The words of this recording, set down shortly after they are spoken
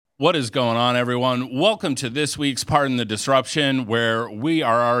What is going on, everyone? Welcome to this week's Pardon the Disruption, where we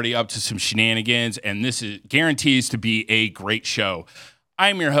are already up to some shenanigans, and this guarantees to be a great show.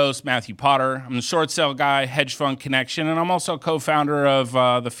 I'm your host, Matthew Potter. I'm the short sale guy, Hedge Fund Connection, and I'm also co-founder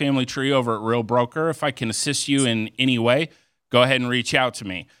of the Family Tree over at Real Broker. If I can assist you in any way, go ahead and reach out to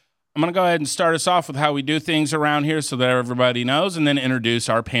me. I'm going to go ahead and start us off with how we do things around here so that everybody knows, and then introduce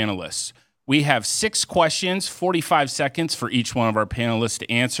our panelists. We have 6 questions, 45 seconds for each one of our panelists to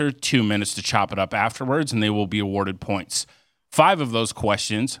answer, 2 minutes to chop it up afterwards, and they will be awarded points. 5 of those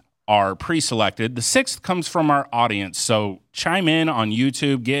questions are pre-selected. The 6th comes from our audience, so chime in on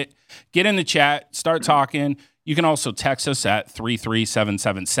YouTube, get in the chat, start talking. You can also text us at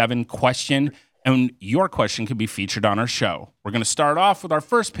 33777-question, and your question could be featured on our show. We're going to start off with our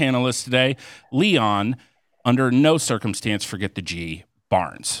first panelist today, Leon, under no circumstance forget the G,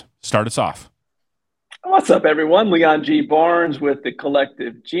 Barnes. Start us off. What's up, everyone? Leon G. Barnes with the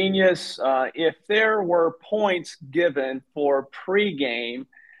Collective Genius. If there were points given for pregame,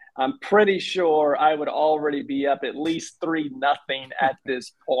 I'm pretty sure I would already be up at least 3-0 at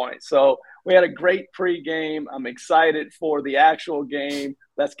this point. So we had a great pregame. I'm excited for the actual game.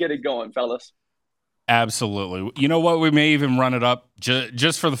 Let's get it going, fellas. Absolutely. You know what? We may even run it up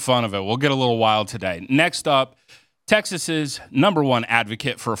just for the fun of it. We'll get a little wild today. Next up, Texas's #1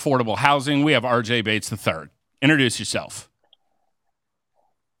 advocate for affordable housing. We have RJ Bates III. Introduce yourself.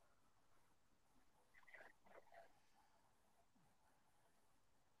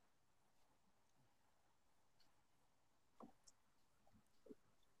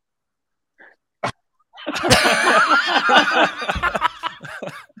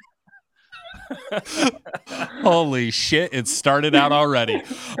 Holy shit, it started out already.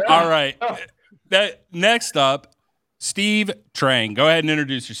 All right. Next up, Steve Trang. Go ahead and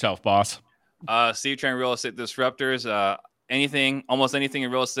introduce yourself, boss. Steve Trang, Real Estate Disruptors. Almost anything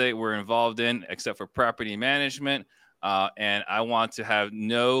in real estate we're involved in except for property management. And I want to have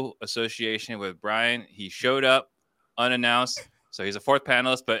no association with Brian. He showed up unannounced. So he's a 4th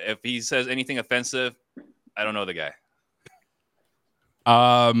panelist, but if he says anything offensive, I don't know the guy.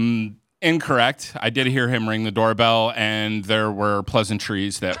 Incorrect. I did hear him ring the doorbell, and there were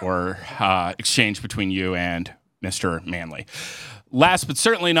pleasantries that were exchanged between you and Mr. Manley. Last but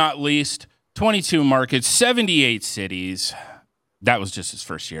certainly not least, 22 markets, 78 cities. That was just his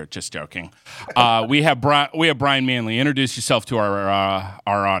first year. Just joking. We have Brian Manley. Introduce yourself to our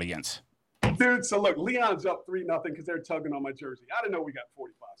audience. Dude, so look, Leon's up 3-0 because they're tugging on my jersey. I didn't know we got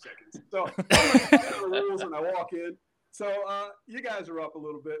 45 seconds. So I'm the rules when I walk in. So you guys are up a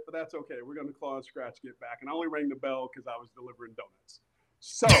little bit, but that's okay. We're going to claw and scratch, get back. And I only rang the bell because I was delivering donuts.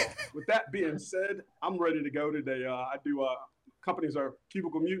 So with that being said, I'm ready to go today. I do companies are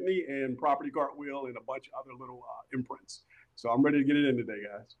Cubicle Mutiny and Property Cartwheel and a bunch of other little imprints. So I'm ready to get it in today,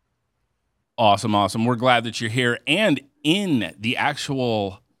 guys. Awesome. We're glad that you're here and in the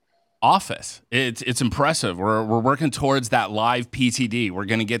actual office. It's impressive. We're working towards that live PTD. We're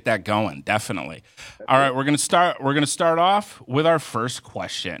going to get that going, definitely. All right, we're going to start off with our first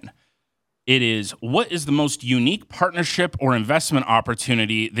question. It is, what is the most unique partnership or investment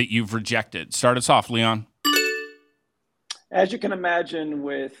opportunity that you've rejected? Start us off, Leon. As you can imagine,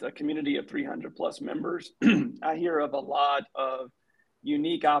 with a community of 300 plus members, I hear of a lot of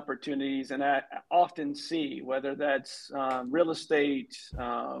unique opportunities, and I often see whether that's real estate,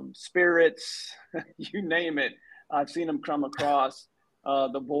 spirits, you name it. I've seen them come across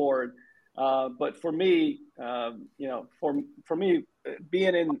the board. But for me, for me,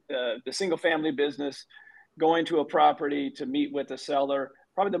 being in the single family business, going to a property to meet with a seller,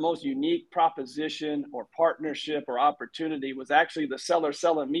 probably the most unique proposition or partnership or opportunity was actually the seller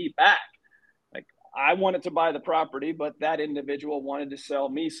selling me back. Like, I wanted to buy the property, but that individual wanted to sell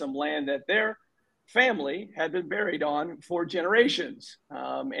me some land that their family had been buried on for generations.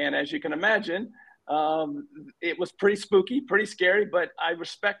 And as you can imagine, it was pretty spooky, pretty scary, but I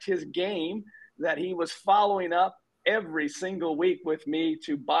respect his game that he was following up every single week with me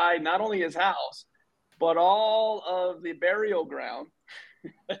to buy not only his house, but all of the burial ground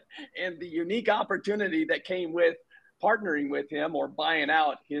and the unique opportunity that came with partnering with him or buying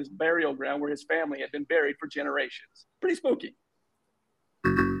out his burial ground where his family had been buried for generations. Pretty spooky.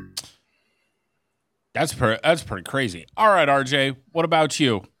 That's pretty crazy. All right, RJ, what about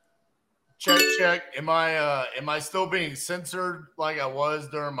you? Check. Am I still being censored like I was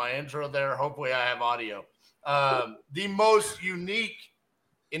during my intro there? Hopefully I have audio. The most unique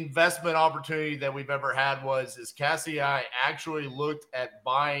investment opportunity that we've ever had is Cassie and I actually looked at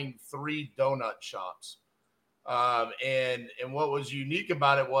buying 3 donut shops. And what was unique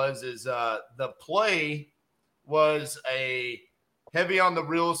about it was the play was a heavy on the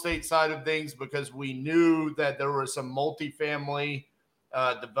real estate side of things because we knew that there was some multifamily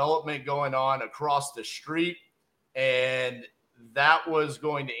development going on across the street, and that was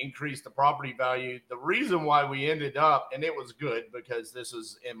going to increase the property value. The reason why we ended up, and it was good because this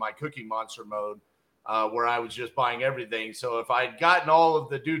is in my Cookie Monster mode, where I was just buying everything. So if I had gotten all of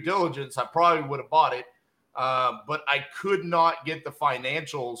the due diligence, I probably would have bought it. But I could not get the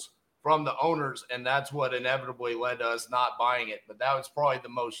financials from the owners, and that's what inevitably led to us not buying it. But that was probably the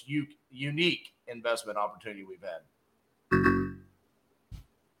most unique investment opportunity we've had.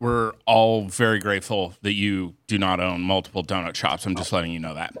 We're all very grateful that you do not own multiple donut shops. I'm just letting you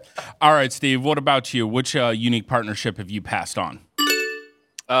know that. All right, Steve, what about you? Which unique partnership have you passed on?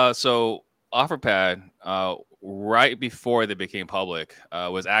 So OfferPad, right before they became public,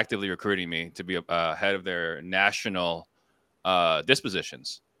 was actively recruiting me to be head of their national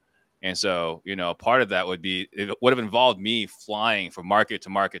dispositions. And so, part of that would have involved me flying from market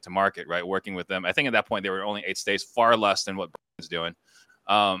to market to market, right? Working with them. I think at that point, they were only 8 states, far less than what Brian's doing.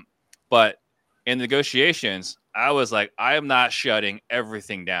 But in negotiations, I was like, I am not shutting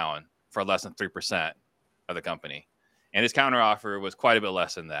everything down for less than 3% of the company. And his counteroffer was quite a bit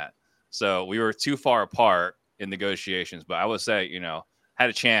less than that. So we were too far apart in negotiations. But I would say, had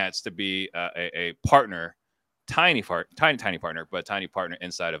a chance to be a partner, tiny partner, but tiny partner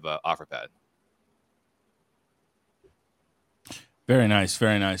inside of OfferPad. Very nice,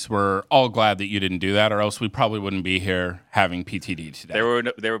 very nice. We're all glad that you didn't do that, or else we probably wouldn't be here having PTD today.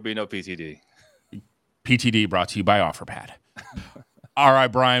 There would be no PTD. PTD brought to you by OfferPad. All right,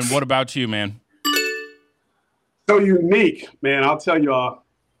 Brian, what about you, man? So unique, man. I'll tell you,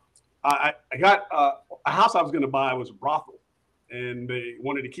 I got a house I was going to buy was a brothel, and they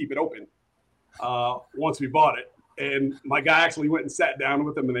wanted to keep it open once we bought it. And my guy actually went and sat down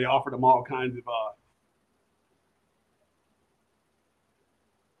with them, and they offered him all kinds of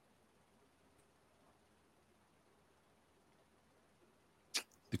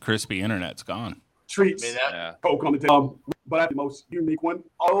the crispy internet's gone. Treats, Coke on the table. But I have the most unique one.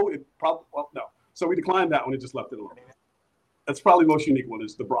 No. So we declined that one and just left it alone. That's probably the most unique one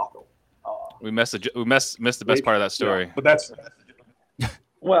is the brothel. We missed the best part of that story. Yeah, but that's.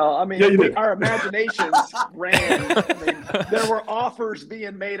 Well, I mean, our imaginations ran. I mean, there were offers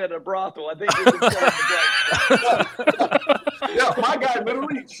being made at a brothel. I think we can say Yeah, my guy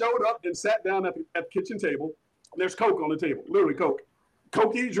literally showed up and sat down at the kitchen table. There's Coke on the table, literally Coke.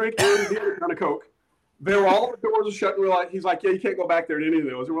 Coke you drink and the other kind of Coke. All the doors are shut. And he's like, yeah, you can't go back there to any of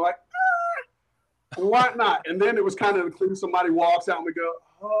those. And we're like, why not? And then it was kind of the clue. Somebody walks out and we go,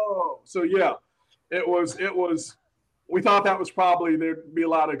 oh. So yeah, it was. We thought that was probably there'd be a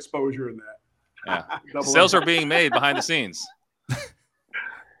lot of exposure in that. Yeah. Sales are being made behind the scenes.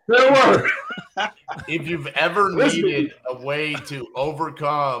 There were. If you've ever needed a way to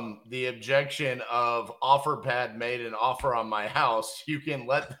overcome the objection of OfferPad made an offer on my house, you can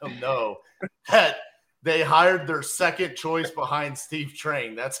let them know that they hired their second choice behind Steve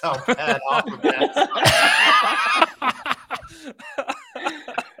Train. That's how bad OfferPad is.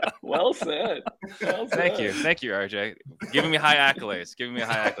 Well said. Thank you, RJ. Giving me high accolades.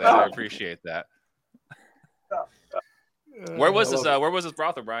 I appreciate that. Where was this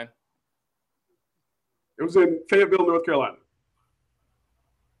brothel, Brian? It was in Fayetteville, North Carolina.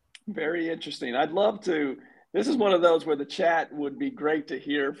 Very interesting. I'd love to. This is one of those where the chat would be great to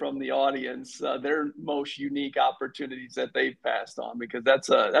hear from the audience their most unique opportunities that they've passed on, because that's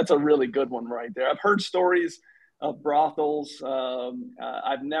a really good one right there. I've heard stories of brothels.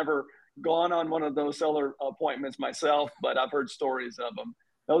 I've never gone on one of those seller appointments myself, but I've heard stories of them.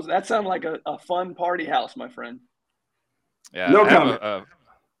 That sound like a fun party house, my friend. Yeah, no comment.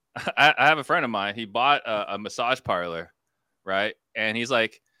 I have a friend of mine. He bought a massage parlor, right? And he's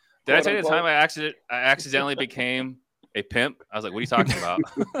like, "Did I tell you the time I accidentally became a pimp?" I was like, "What are you talking about?"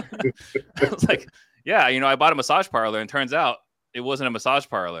 I was like, "Yeah, I bought a massage parlor, and turns out it wasn't a massage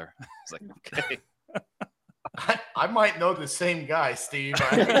parlor." I was like, "Okay." I might know the same guy, Steve.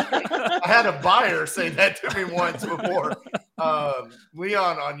 I had a buyer say that to me once before.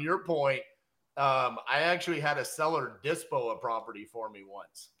 Leon, on your point, I actually had a seller dispo a property for me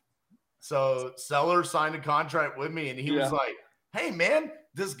once. So seller signed a contract with me, and he was like, "Hey, man,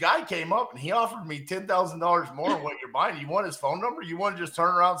 this guy came up and he offered me $10,000 more than what you're buying. You want his phone number? You want to just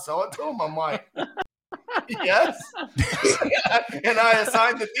turn around and sell it to him?" I'm like, "Yes." And I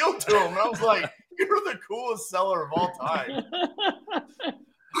assigned the deal to him. And I was like, "You're the coolest seller of all time."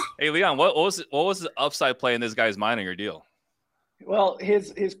 Hey, Leon, what was the upside play in this guy's mind on your deal? Well,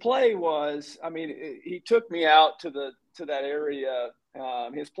 his play was, he took me out to to that area,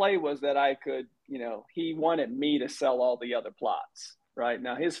 his play was that I could, he wanted me to sell all the other plots. Right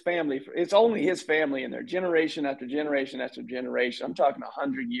now, his family, it's only his family in there, generation after generation after generation. I'm talking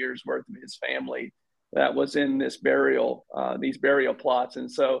 100 years worth of his family that was in these burial plots.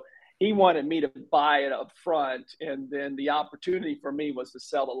 And so he wanted me to buy it up front. And then the opportunity for me was to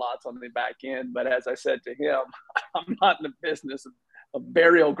sell the lots on the back end. But as I said to him, I'm not in the business of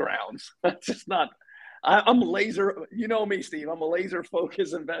burial grounds. That's just not, I'm laser, you know me, Steve, I'm a laser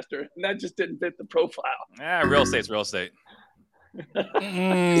focused investor. And that just didn't fit the profile. Real estate's real estate.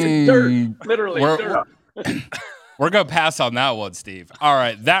 Dirt, literally dirt. We're going to pass on that one, Steve. All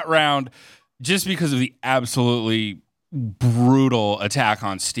right, that round, just because of the absolutely brutal attack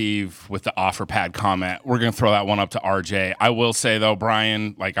on Steve with the OfferPad comment, we're going to throw that one up to RJ. I will say, though,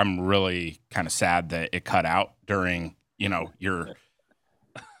 Brian, like, I'm really kind of sad that it cut out during, your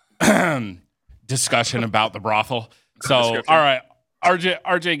discussion about the brothel. So, all right.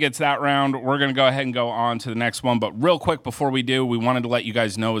 RJ gets that round. We're going to go ahead and go on to the next one. But real quick, before we do, we wanted to let you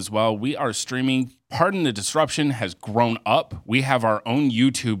guys know as well, we are streaming. Pardon the Disruption has grown up. We have our own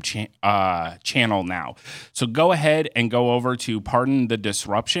YouTube channel now. So go ahead and go over to Pardon the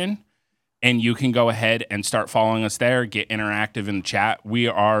Disruption, and you can go ahead and start following us there, get interactive in the chat. We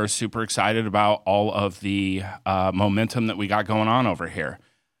are super excited about all of the momentum that we got going on over here,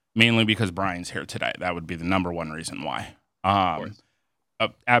 mainly because Brian's here today. That would be the number one reason why.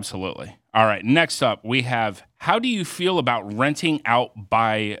 Absolutely. All right. Next up, we have, how do you feel about renting out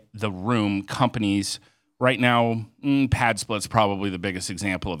by the room companies right now? Pad Split's probably the biggest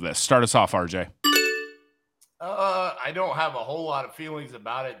example of this. Start us off, RJ. I don't have a whole lot of feelings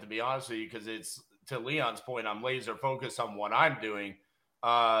about it, to be honest with you, because it's, to Leon's point, I'm laser focused on what I'm doing.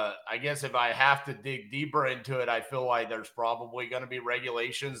 I guess if I have to dig deeper into it, I feel like there's probably going to be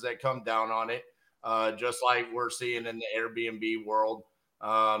regulations that come down on it, just like we're seeing in the Airbnb world.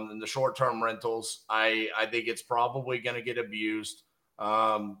 In the short-term rentals, I think it's probably going to get abused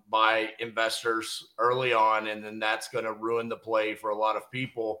by investors early on, and then that's going to ruin the play for a lot of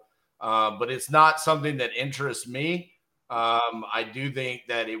people. But it's not something that interests me. I do think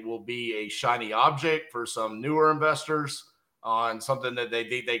that it will be a shiny object for some newer investors on something that they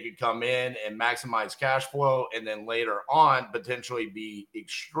think they could come in and maximize cash flow, and then later on potentially be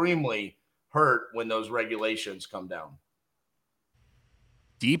extremely hurt when those regulations come down.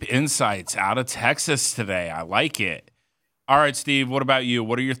 Deep insights out of Texas today. I like it. All right, Steve, what about you?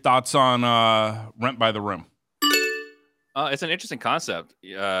 What are your thoughts on rent by the room? It's an interesting concept.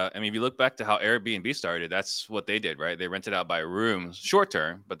 I mean, if you look back to how Airbnb started, that's what they did, right? They rented out by rooms, short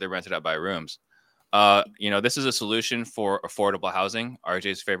term, but they rented out by rooms. This is a solution for affordable housing,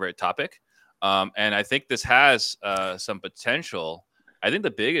 RJ's favorite topic. And I think this has some potential. I think the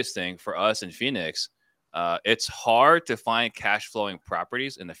biggest thing for us in Phoenix, it's hard to find cash flowing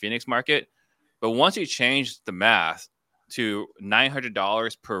properties in the Phoenix market. But once you change the math to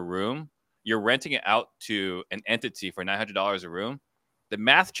 $900 per room, you're renting it out to an entity for $900 a room. The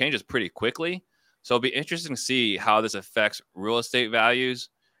math changes pretty quickly. So it'll be interesting to see how this affects real estate values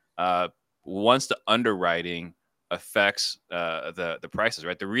once the underwriting affects the prices,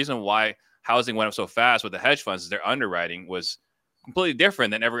 right? The reason why housing went up so fast with the hedge funds is their underwriting was completely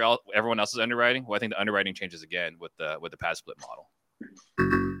different than everyone else's underwriting. Well, I think the underwriting changes again with the pad split model.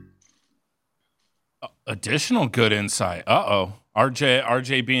 Additional good insight.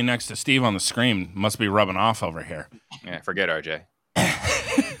 RJ being next to Steve on the screen must be rubbing off over here. Yeah, forget RJ.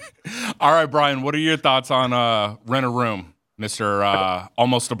 All right, Brian, what are your thoughts on rent a room, Mr.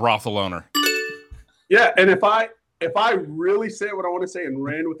 Almost a Brothel owner? Yeah, and if I really say what I want to say and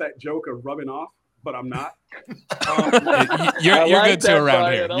ran with that joke of rubbing off, but I'm not. You're good too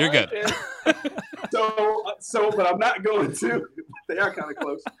around here. You're good. But I'm not going to. They are kind of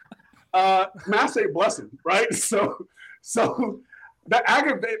close. Mass a blessing, right? So that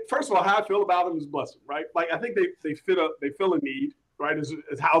aggravate. First of all, how I feel about them is blessing, right? Like I think they fill a need, right? As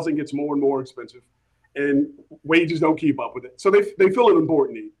housing gets more and more expensive, and wages don't keep up with it, so they fill an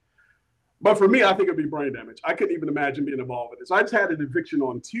important need. But for me, I think it'd be brain damage. I couldn't even imagine being involved with this. I just had an eviction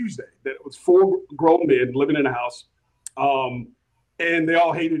on Tuesday that was 4 grown men living in a house, and they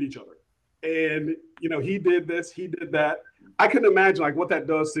all hated each other. And he did this, he did that. I couldn't imagine like what that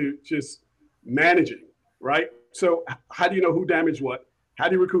does to just managing, right? So how do you know who damaged what? How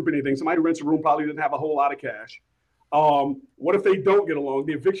do you recoup anything? Somebody who rents a room probably didn't have a whole lot of cash. What if they don't get along?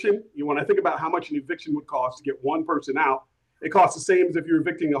 The eviction, when I think about how much an eviction would cost to get one person out, it costs the same as if you're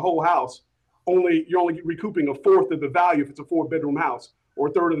evicting a whole house. You're only recouping a fourth of the value if it's a 4-bedroom house, or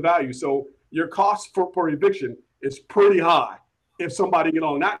a third of the value. So your cost per eviction is pretty high if somebody get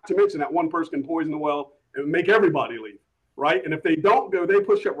on. Not to mention that one person can poison the well and make everybody leave, right? And if they don't go, they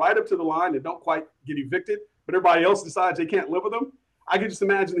push it right up to the line and don't quite get evicted, but everybody else decides they can't live with them. I can just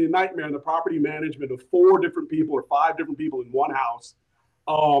imagine the nightmare in the property management of 4 different people or 5 different people in one house.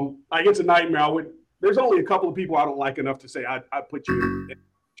 Like it's a nightmare. There's only a couple of people I don't like enough to say I'd put you in.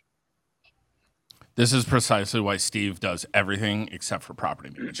 This is precisely why Steve does everything except for property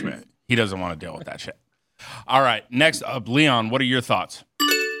management. He doesn't want to deal with that shit. All right, next up, Leon, what are your thoughts?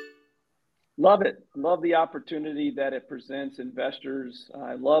 Love it. Love the opportunity that it presents investors.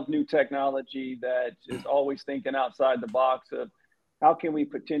 I love new technology that is always thinking outside the box of how can we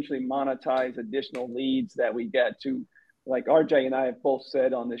potentially monetize additional leads that we get to. Like RJ and I have both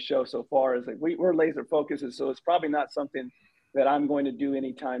said on this show so far, is like we're laser focused, so it's probably not something that I'm going to do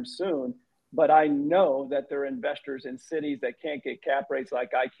anytime soon. But I know that there are investors in cities that can't get cap rates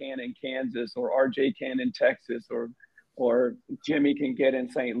like I can in Kansas, or RJ can in Texas, or Jimmy can get in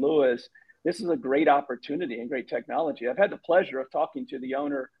St. Louis. This is a great opportunity and great technology. I've had the pleasure of talking to the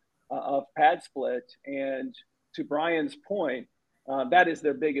owner of PadSplit, and to Brian's point, that is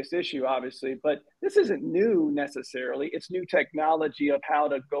their biggest issue, obviously. But this isn't new necessarily. It's new technology of how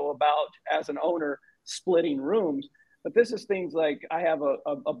to go about, as an owner, splitting rooms. But this is things like, I have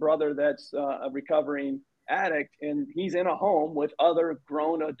a brother that's a recovering addict, and he's in a home with other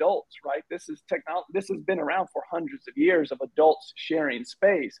grown adults, right? This is technology. This has been around for hundreds of years of adults sharing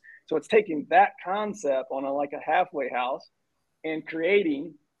space. So it's taking that concept on like a halfway house and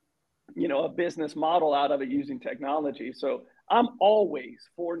creating, a business model out of it using technology. So I'm always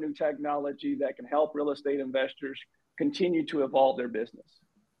for new technology that can help real estate investors continue to evolve their business.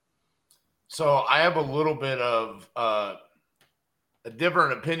 So I have a little bit of a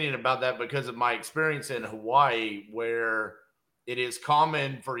different opinion about that because of my experience in Hawaii, where it is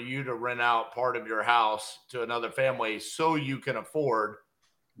common for you to rent out part of your house to another family so you can afford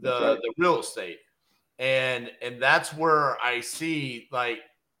the real estate. And that's where I see, like,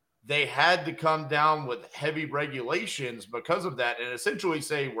 they had to come down with heavy regulations because of that, and essentially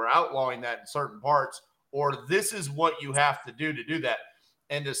say we're outlawing that in certain parts, or this is what you have to do that.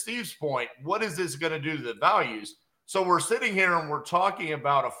 And to Steve's point, what is this going to do to the values? So we're sitting here and we're talking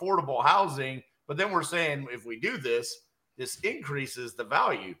about affordable housing, but then we're saying if we do this, this increases the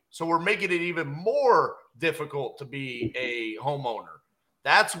value. So we're making it even more difficult to be a homeowner.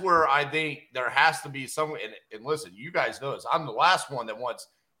 That's where I think there has to be some, and listen, you guys know this. I'm the last one that wants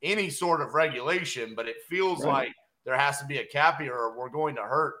any sort of regulation, but it feels like there has to be a cap here, or we're going to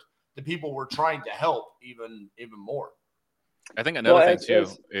hurt the people we're trying to help even more. I think another thing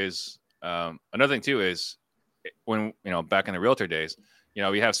too is when, back in the realtor days,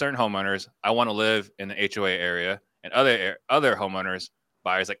 we have certain homeowners, I want to live in the HOA area, and other homeowners,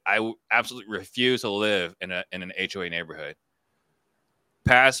 buyers, like, I absolutely refuse to live in an HOA neighborhood.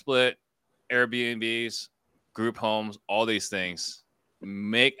 PadSplit, Airbnbs, group homes, all these things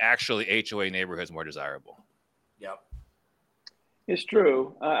make actually HOA neighborhoods more desirable. Yep. It's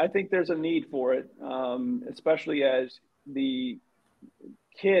true. I think there's a need for it, especially as the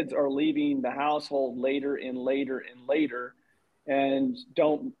kids are leaving the household later and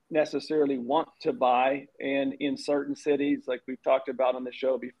don't necessarily want to buy. And in certain cities, like we've talked about on the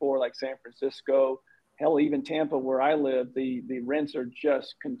show before, like San Francisco, hell, even Tampa, where I live, the rents are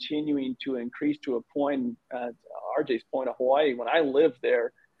just continuing to increase to a point, RJ's point of Hawaii. When I lived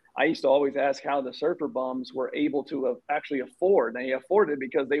there, I used to always ask how the surfer bums were able to actually afford. And they afforded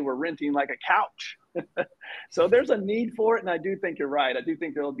because they were renting like a couch. So there's a need for it. And I do think you're right. I do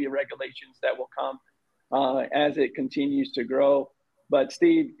think there will be regulations that will come as it continues to grow. But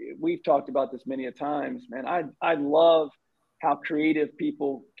Steve, we've talked about this many a times, man. I love how creative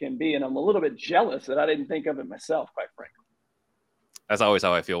people can be. And I'm a little bit jealous that I didn't think of it myself, quite frankly. That's always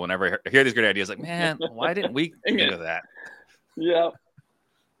how I feel whenever I hear these great ideas. Like, man, why didn't we think of that? Yeah.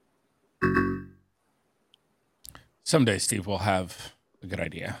 Someday, Steve, we'll have a good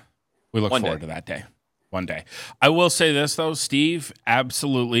idea. We look forward to that day. One day. I will say this, though. Steve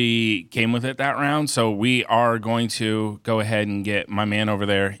absolutely came with it that round. So we are going to go ahead and get my man over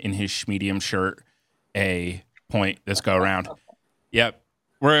there in his medium shirt a point this go around. Yep.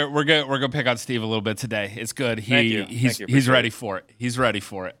 We're good. We're gonna pick on Steve a little bit today. It's good. He's ready for it. He's ready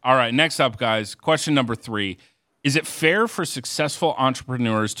for it. All right. Next up, guys. Question number 3. Is it fair for successful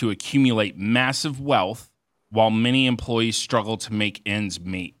entrepreneurs to accumulate massive wealth while many employees struggle to make ends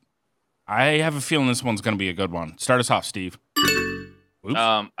meet? I have a feeling this one's going to be a good one. Start us off, Steve.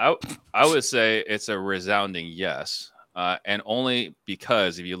 I would say it's a resounding yes, and only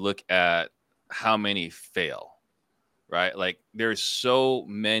because if you look at how many fail, right? Like, there's so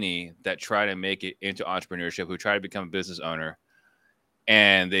many that try to make it into entrepreneurship, who try to become a business owner,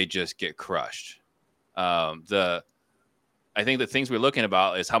 and they just get crushed. I think the things we're looking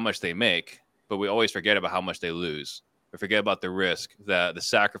about is how much they make, but we always forget about how much they lose. We forget about the risk, the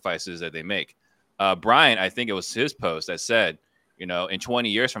sacrifices that they make. Brian, I think it was his post that said, in 20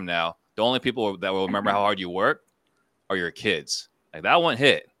 years from now, the only people that will remember how hard you work are your kids. Like that one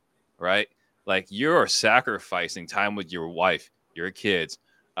hit, right? Like you're sacrificing time with your wife, your kids.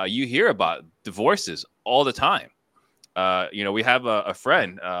 You hear about divorces all the time. We have a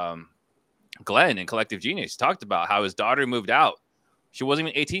friend, Glenn in Collective Genius, talked about how his daughter moved out. She wasn't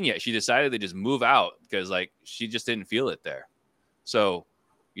even 18 yet. She decided to just move out because she just didn't feel it there. So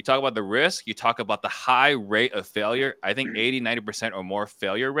you talk about the risk, you talk about the high rate of failure. I think 80-90% or more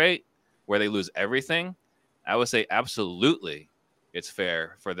failure rate where they lose everything. I would say absolutely it's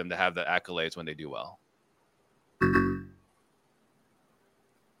fair for them to have the accolades when they do well.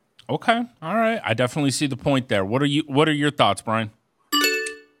 Okay. All right. I definitely see the point there. What are your thoughts, Brian?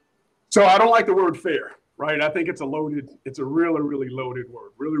 So I don't like the word fair, right? I think it's a really, really loaded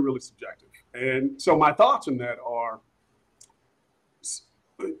word, really, really subjective. And so my thoughts on that are,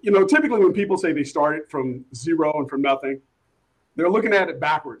 typically when people say they started from zero and from nothing, they're looking at it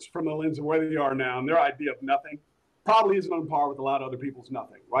backwards from the lens of where they are now, and their idea of nothing probably isn't on par with a lot of other people's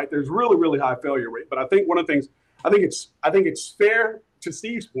nothing, right? There's really, really high failure rate. But I think one of the things, I think it's fair to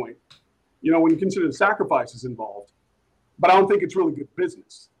Steve's point, when you consider the sacrifices involved, but I don't think it's really good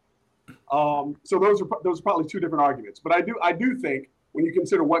business. So those are probably two different arguments. But I do think when you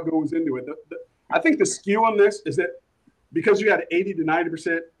consider what goes into it, I think the skew on this is that because you had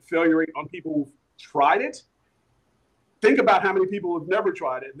 80-90% failure rate on people who've tried it, think about how many people have never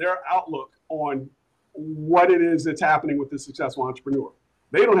tried it and their outlook on what it is that's happening with this successful entrepreneur.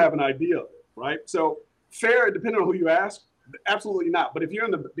 They don't have an idea of it, right? So fair, depending on who you ask, absolutely not. But if you're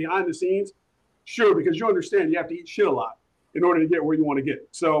in the behind the scenes, sure, because you understand you have to eat shit a lot in order to get where you want to get.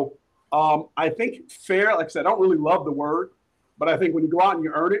 So I think fair, like I said, I don't really love the word, but I think when you go out and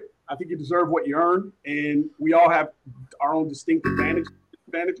you earn it, I think you deserve what you earn, and we all have our own distinct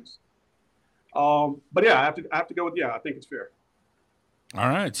advantages. But yeah, I have to go with, I think it's fair. All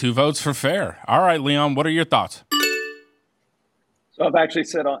right, 2 votes for fair. All right, Leon, what are your thoughts? So I've actually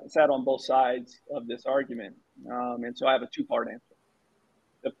sat on both sides of this argument, and so I have a 2-part answer.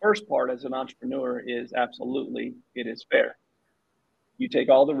 The first part, as an entrepreneur, is absolutely it is fair. You take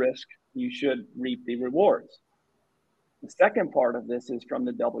all the risk, you should reap the rewards. The second part of this is from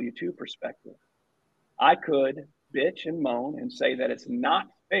the W-2 perspective. I could bitch and moan and say that it's not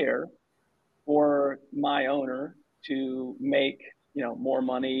fair for my owner to make more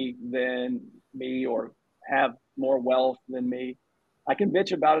money than me or have more wealth than me. I can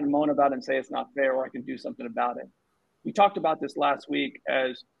bitch about it and moan about it and say it's not fair, or I can do something about it. We talked about this last week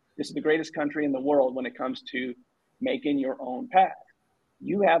as this is the greatest country in the world when it comes to making your own path.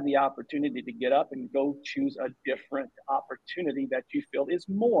 You have the opportunity to get up and go choose a different opportunity that you feel is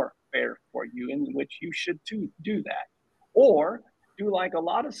more fair for you, in which you should do that. Or do like a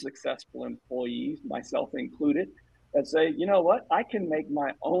lot of successful employees, myself included, that say, you know what, I can make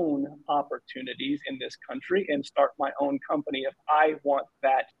my own opportunities in this country and start my own company. If I want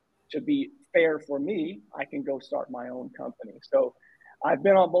that to be fair for me, I can go start my own company. So I've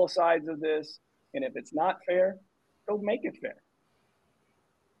been on both sides of this, and if it's not fair, go make it fair.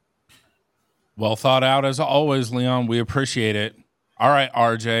 Well thought out as always, Leon. We appreciate it. All right,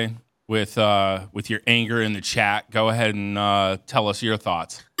 RJ, with your anger in the chat, go ahead and tell us your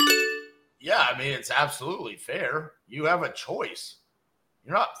thoughts. Yeah, I mean, it's absolutely fair. You have a choice.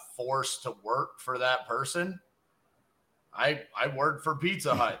 You're not forced to work for that person. I worked for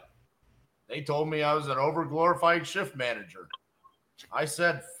Pizza Hut. They told me I was an overglorified shift manager. I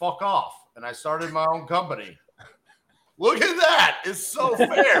said, fuck off, and I started my own company. Look at that. It's so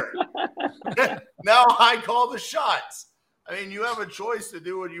fair. Now I call the shots. I mean, you have a choice to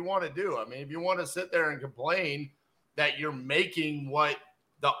do what you want to do. I mean, if you want to sit there and complain that you're making what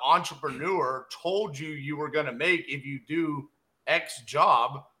the entrepreneur told you were going to make if you do X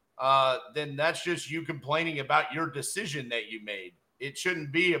job, then that's just you complaining about your decision that you made. It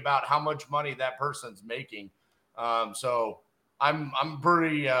shouldn't be about how much money that person's making. So I'm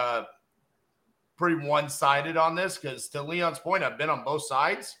pretty one-sided on this, because to Leon's point, I've been on both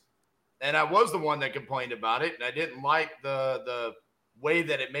sides, and I was the one that complained about it, and I didn't like the way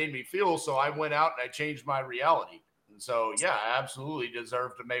that it made me feel, so I went out and I changed my reality. And so, yeah, I absolutely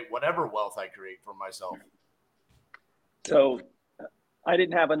deserve to make whatever wealth I create for myself. So I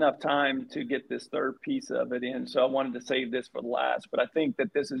didn't have enough time to get this third piece of it in, so I wanted to save this for the last. But I think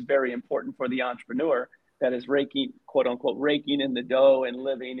that this is very important for the entrepreneur that is raking, quote unquote, raking in the dough and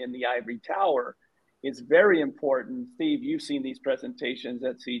living in the ivory tower. It's very important. Steve, you've seen these presentations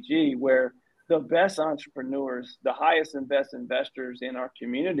at CG where the best entrepreneurs, the highest and best investors in our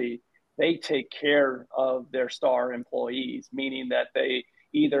community, they take care of their star employees, meaning that they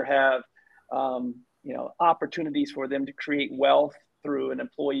either have opportunities for them to create wealth through an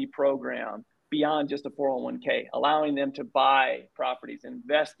employee program beyond just a 401k, allowing them to buy properties,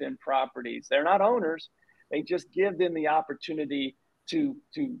 invest in properties. They're not owners. They just give them the opportunity to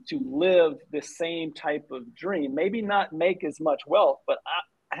live the same type of dream, maybe not make as much wealth, but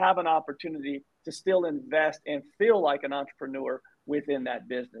have an opportunity to still invest and feel like an entrepreneur within that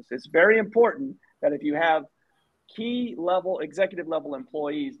business. It's very important that if you have key level, executive level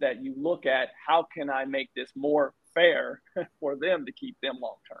employees, that you look at how can I make this more fair for them to keep them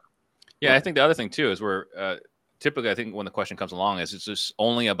long term. Yeah, I think the other thing too is we're typically, I think when the question comes along is it's just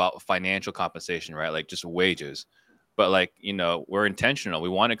only about financial compensation, right? Like just wages. But like, we're intentional. We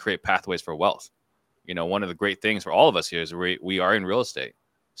want to create pathways for wealth. One of the great things for all of us here is we are in real estate.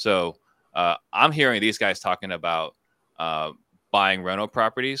 So I'm hearing these guys talking about buying rental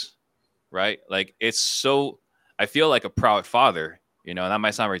properties, right? Like I feel like a proud father, and that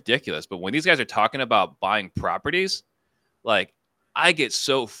might sound ridiculous, but when these guys are talking about buying properties, like I get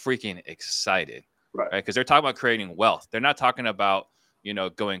so freaking excited, right? Because they're talking about creating wealth. They're not talking about,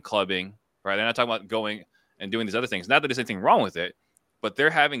 going clubbing, right? They're not talking about going and doing these other things. Not that there's anything wrong with it, but they're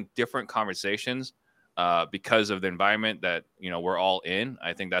having different conversations because of the environment that, we're all in.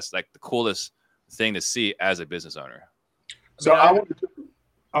 I think that's like the coolest thing to see as a business owner. So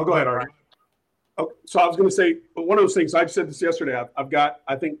I'll go ahead, Art. So I was going to say, one of those things, I've said this yesterday, I've got,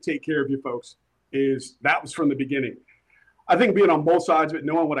 I think, take care of you folks, that was from the beginning. I think being on both sides of it,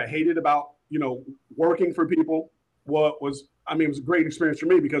 knowing what I hated about, working for people, it was a great experience for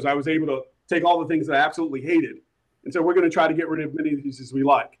me because I was able to take all the things that I absolutely hated. And so we're going to try to get rid of many of these as we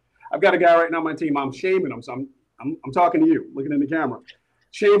like. I've got a guy right now on my team, I'm shaming him. So I'm talking to you, looking in the camera.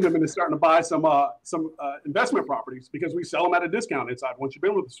 Shamed him and is starting to buy some investment properties because we sell them at a discount inside once you've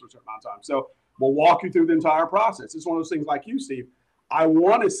been with us for a certain amount of time. So we'll walk you through the entire process. It's one of those things like you, Steve. I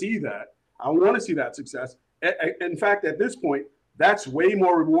want to see that. I want to see that success. In fact, at this point, that's way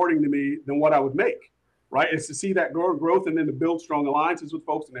more rewarding to me than what I would make, right? It's to see that growth and then to build strong alliances with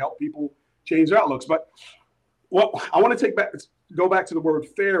folks and to help people change their outlooks. But what I want to go back to the word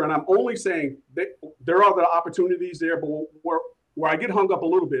fair, and I'm only saying that there are the opportunities there, but where I get hung up a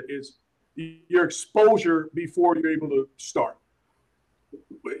little bit is your exposure before you're able to start.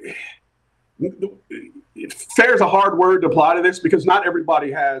 Fair is a hard word to apply to this because not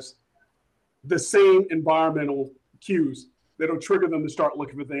everybody has the same environmental cues that'll trigger them to start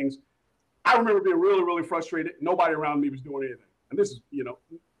looking for things. I remember being really, really frustrated. Nobody around me was doing anything. And this is,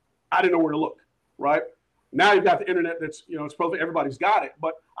 I didn't know where to look, right? Now you've got the internet that's, it's probably everybody's got it.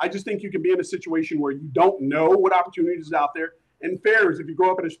 But I just think you can be in a situation where you don't know what opportunities is out there. And fair is if you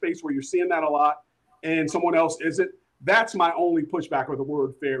grow up in a space where you're seeing that a lot and someone else isn't. That's my only pushback with the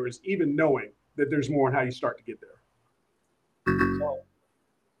word fair is even knowing that there's more in how you start to get there.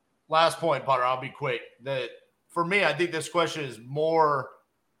 Last point, Potter, I'll be quick. For me, I think this question is more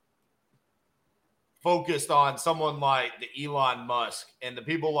focused on someone like the Elon Musk and the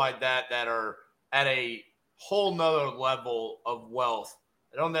people like that are at a whole nother level of wealth.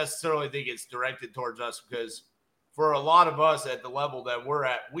 I don't necessarily think it's directed towards us because for a lot of us at the level that we're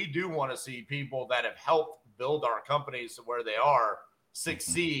at, we do want to see people that have helped build our companies to where they are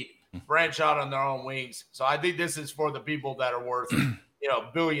succeed, branch out on their own wings. So I think this is for the people that are worth,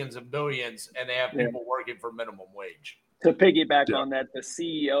 billions and billions, and they have people working for minimum wage. To piggyback on that, the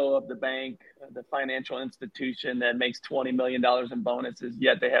CEO of the bank, the financial institution that makes $20 million in bonuses,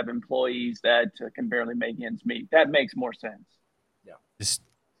 yet they have employees that can barely make ends meet. That makes more sense. Yeah. The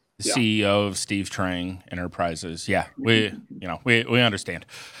CEO of Steve Trang Enterprises. Yeah, we understand.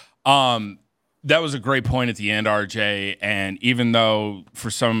 That was a great point at the end, RJ. And even though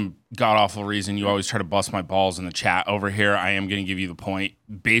for some god-awful reason you always try to bust my balls in the chat over here, I am going to give you the point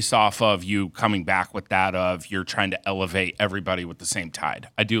based off of you coming back with that of you're trying to elevate everybody with the same tide.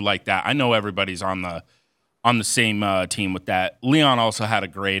 I do like that. I know everybody's on the same team with that. Leon also had a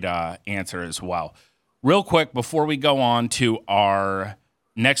great answer as well. Real quick, before we go on to our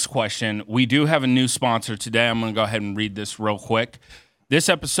next question, we do have a new sponsor today. I'm going to go ahead and read this real quick. This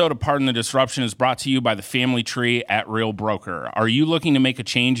episode of Pardon the Disruption is brought to you by the Family Tree at Real Broker. Are you looking to make a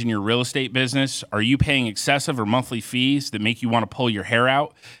change in your real estate business? Are you paying excessive or monthly fees that make you want to pull your hair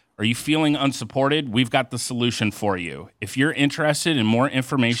out? Are you feeling unsupported? We've got the solution for you. If you're interested in more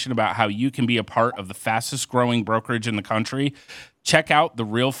information about how you can be a part of the fastest growing brokerage in the country, check out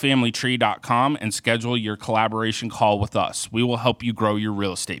therealfamilytree.com and schedule your collaboration call with us. We will help you grow your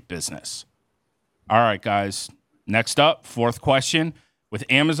real estate business. All right, guys. Next up, fourth question. with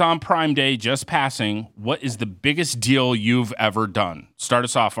Amazon Prime Day just passing, what is the biggest deal you've ever done? Start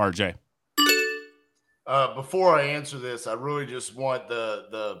us off, RJ. Before I answer this, I really just want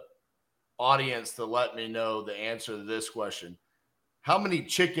the audience to let me know the answer to this question. How many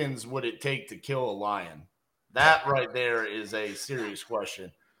chickens would it take to kill a lion? That right there is a serious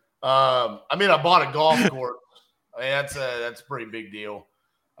question. I bought a golf course. That's a pretty big deal.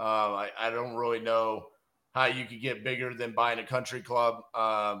 I don't really know how you could get bigger than buying a country club.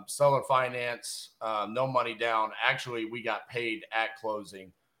 Seller finance, no money down. Actually, we got paid at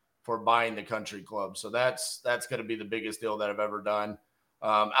closing for buying the country club. So that's going to be the biggest deal that I've ever done.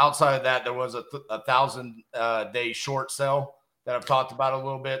 Outside of that, there was a 1,000-day short sale that I've talked about a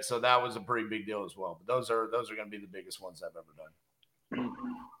little bit. So that was a pretty big deal as well. But those are going to be the biggest ones I've ever done.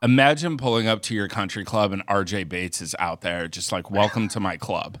 Imagine pulling up to your country club and RJ Bates is out there just like, welcome to my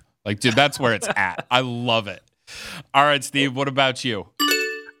club. Like, dude, that's where it's at. I love it. All right, Steve, what about you?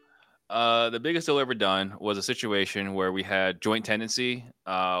 The biggest deal ever done was a situation where we had joint tenancy.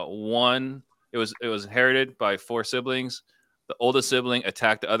 It was inherited by 4 siblings. The oldest sibling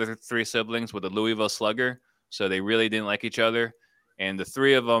attacked the other 3 siblings with a Louisville Slugger, so they really didn't like each other. And the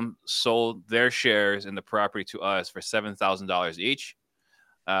 3 of them sold their shares in the property to us for $7,000 each.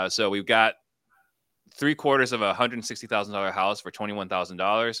 So we've got 3/4 of a $160,000 house for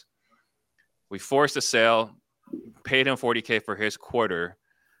 $21,000. We forced a sale, paid him $40K for his quarter,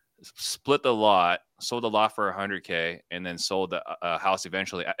 split the lot, sold the lot for $100K, and then sold the house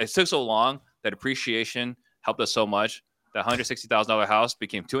eventually. It took so long that appreciation helped us so much. The $160,000 house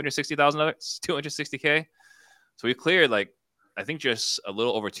became $260,000, $260K. So we cleared I think just a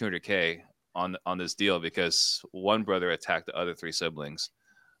little over $200K on this deal because one brother attacked the other 3 siblings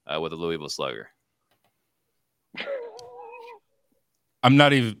with a Louisville Slugger.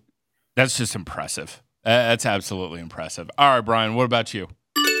 That's just impressive. That's absolutely impressive. All right, Brian, what about you?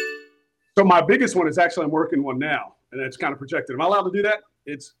 So my biggest one is actually I'm working one now, and it's kind of projected. Am I allowed to do that?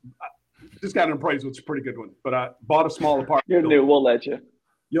 Just got an appraisal. It's a pretty good one. But I bought a small apartment. You're new. We'll let you.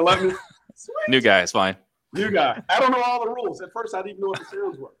 You'll let me? Sweet. New guy, it's fine. New guy. I don't know all the rules. At first, I didn't even know what the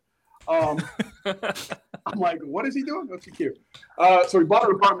sounds were. I'm like, what is he doing? That's cute. So we bought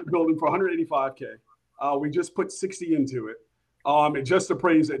an apartment building for $185K. We just put 60 into it. It just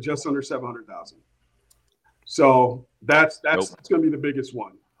appraised at just under $700,000. So that's going to be the biggest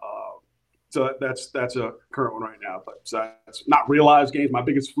one. So that's a current one right now. But so that's not realized gains. My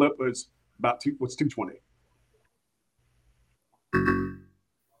biggest flip was about 220.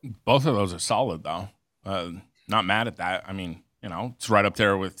 Both of those are solid, though. Not mad at that. I mean, it's right up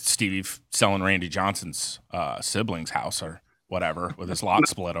there with Stevie selling Randy Johnson's siblings' house or whatever with his lot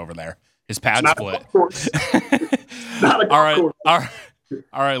split over there, his pad split. All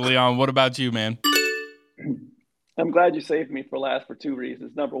right, Leon. What about you, man? I'm glad you saved me for last for 2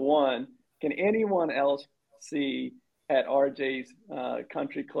 reasons. Number one, can anyone else see at RJ's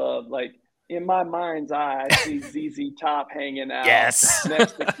country club, in my mind's eye, I see ZZ Top hanging out. Yes.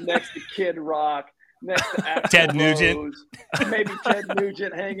 Next to Kid Rock, next to Axl Ted Rose, Nugent. Maybe Ted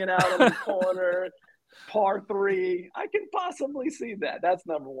Nugent hanging out in the corner. Par 3. I can possibly see that. That's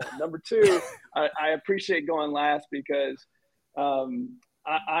number one. Number two, I appreciate going last because I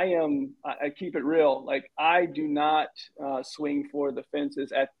keep it real. I do not swing for the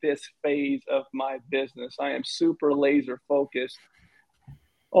fences at this phase of my business. I am super laser focused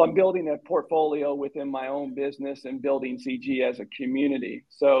on building a portfolio within my own business and building CG as a community.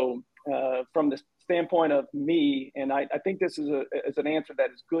 So from the standpoint of me, and I think this is an answer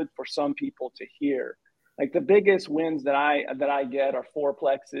that is good for some people to hear. The biggest wins that I get are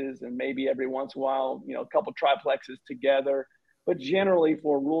 4plexes and maybe every once in a while, a couple triplexes together. But generally,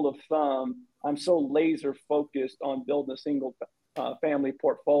 for a rule of thumb, I'm so laser focused on building a single family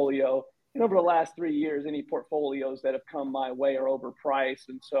portfolio. And over the last 3 years, any portfolios that have come my way are overpriced.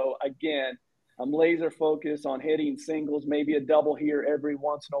 And so, again, I'm laser focused on hitting singles, maybe a double here every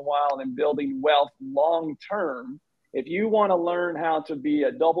once in a while, and building wealth long term. If you want to learn how to be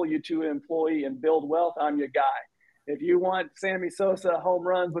a W-2 employee and build wealth, I'm your guy. If you want Sammy Sosa home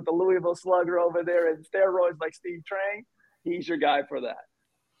runs with the Louisville Slugger over there and steroids like Steve Trang, he's your guy for that.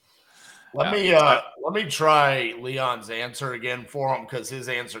 Let me try Leon's answer again for him because his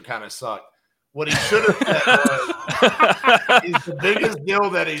answer kind of sucked. What he should have said was, is the biggest deal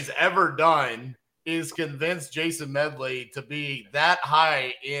that he's ever done is convince Jason Medley to be that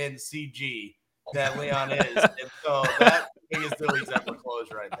high in CG that Leon is. And so that's the biggest deal he's ever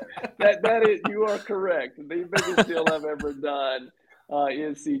closed right there. That is, you are correct. The biggest deal I've ever done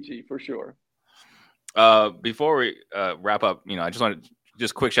is CG for sure. Before we wrap up, I just want to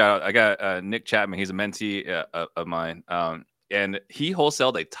quick shout out. I got Nick Chapman. He's a mentee of mine. and he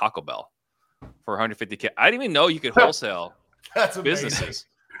wholesaled a Taco Bell for $150K. I didn't even know you could wholesale That's amazing. businesses.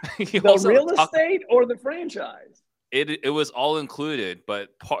 The real estate or the franchise? It was all included, but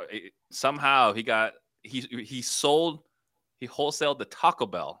somehow he wholesaled the Taco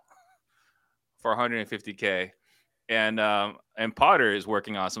Bell for $150K, and Potter is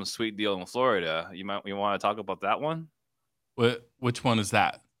working on some sweet deal in Florida. You want to talk about that one? Which one is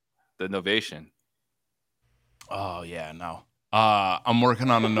that? The Novation. Oh yeah, no. I'm working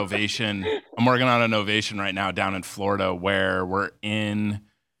on a Novation. I'm working on a Novation right now down in Florida where we're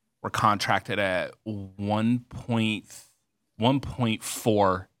contracted at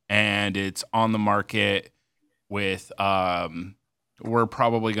 1.4, and it's on the market with we're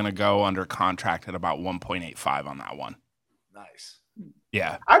probably going to go under contract at about 1.85 on that one. Nice.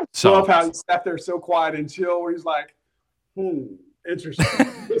 Yeah. I love how he sat there so quiet and chill where he's like, interesting.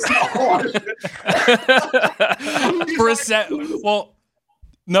 For a set. Well,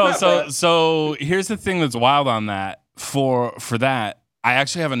 no, so here's the thing that's wild on that. For that, I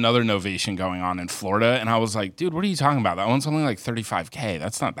actually have another Novation going on in Florida, and I was like, dude, what are you talking about? That one's only like $35K.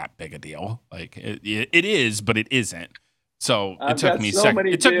 That's not that big a deal. Like it is, but it isn't. So it took me a second.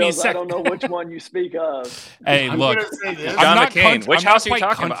 It took me a second. I don't know which one you speak of. Hey, look, John McCain. Which house are you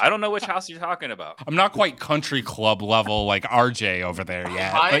talking about? I don't know which house you're talking about. I'm not quite country club level like RJ over there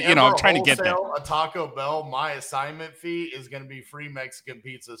yet, but I'm trying to get there. A Taco Bell, my assignment fee is going to be free Mexican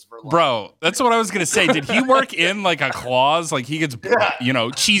pizzas for life. Bro, that's what I was going to say. Did he work in like a clause, like he gets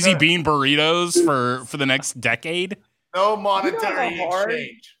cheesy bean burritos for the next decade? No monetary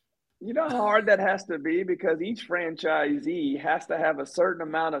exchange. You know how hard that has to be, because each franchisee has to have a certain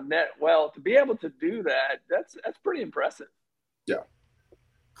amount of net wealth to be able to do that. That's pretty impressive. Yeah.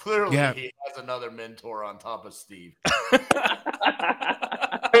 Clearly, he has another mentor on top of Steve. Hey,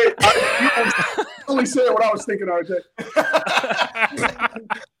 I only said what I was thinking, RJ.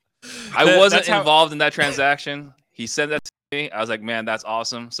 I wasn't involved in that transaction. He said that to me. I was like, man, that's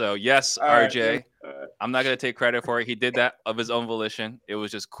awesome. So yes, RJ. Right. I'm not going to take credit for it. He did that of his own volition. It was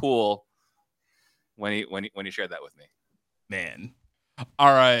just cool when he shared that with me. Man.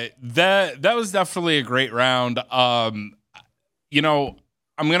 All right. That was definitely a great round. I'm going to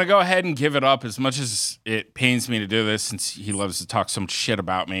go ahead and give it up, as much as it pains me to do this since he loves to talk so much shit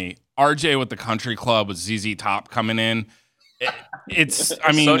about me. RJ with the country club with ZZ Top coming in.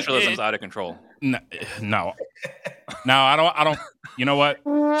 Socialism's out of control. No, I don't. You know what?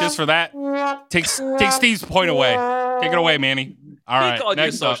 Just for that, take Steve's point away. Take it away, Manny. All right. He called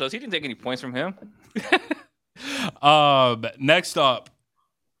you socialist. He didn't take any points from him. Next up,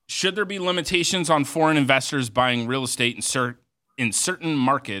 should there be limitations on foreign investors buying real estate in certain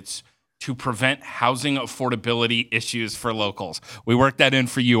markets to prevent housing affordability issues for locals? We worked that in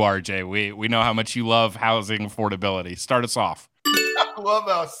for you, RJ. We know how much you love housing affordability. Start us off. I love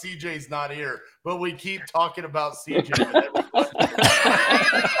how CJ's not here, but we keep talking about CJ.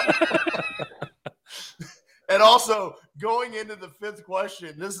 And also, going into the fifth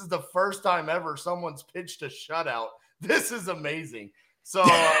question, this is the first time ever someone's pitched a shutout. This is amazing. So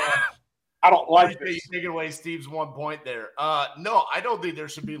I don't like this. You take away Steve's 1 point there. No, I don't think there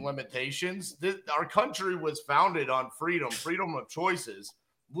should be limitations. Our country was founded on freedom of choices.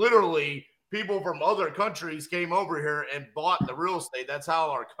 Literally, people from other countries came over here and bought the real estate. That's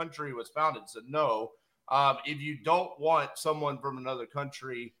how our country was founded. So no, if you don't want someone from another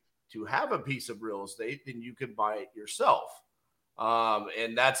country to have a piece of real estate, then you can buy it yourself.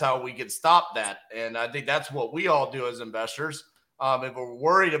 And that's how we can stop that. And I think that's what we all do as investors. If we're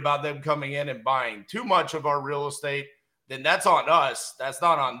worried about them coming in and buying too much of our real estate, then that's on us. That's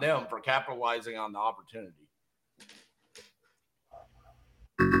not on them for capitalizing on the opportunity.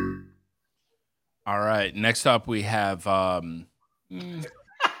 All right. Next up, we have. I guess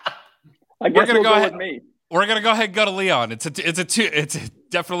we'll go with me. We're gonna go ahead and go to Leon. It's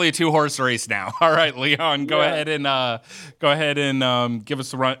definitely a 2-horse race now. All right, Leon, go ahead and give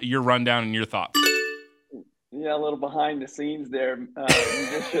us your rundown and your thoughts. Yeah, a little behind the scenes there. You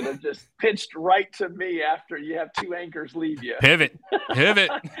just should have just pitched right to me after you have two anchors leave you. Pivot.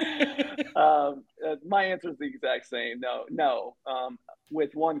 My answer is the exact same. No.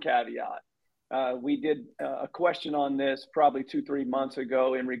 With one caveat. We did a question on this probably 2-3 months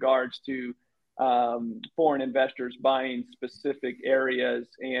ago in regards to foreign investors buying specific areas.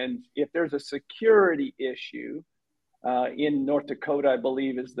 And if there's a security issue in North Dakota, I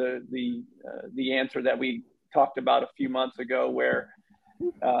believe is the answer that we talked about a few months ago, where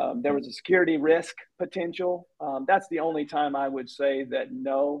there was a security risk potential. That's the only time I would say that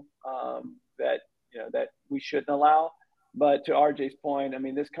no, that we shouldn't allow. But to RJ's point, I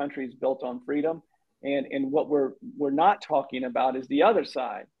mean, this country is built on freedom. And what we're not talking about is the other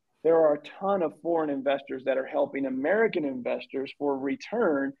side. There are a ton of foreign investors that are helping American investors for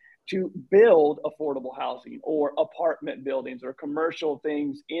return to build affordable housing or apartment buildings or commercial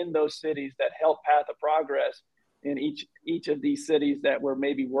things in those cities that help path of progress in each of these cities that we're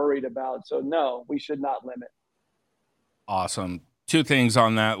maybe worried about. So no, we should not limit. Awesome. Two things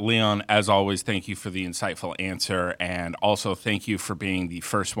on that. Leon, as always, thank you for the insightful answer. And also thank you for being the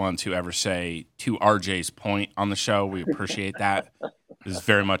first one to ever say to RJ's point on the show. We appreciate that. This is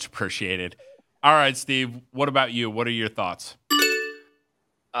very much appreciated. All right, Steve, what about you? What are your thoughts?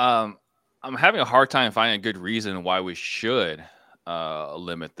 I'm having a hard time finding a good reason why we should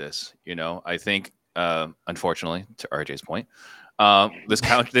limit this. I think, unfortunately, to RJ's point,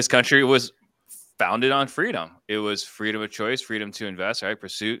 this country was founded on freedom. It was freedom of choice, freedom to invest, right?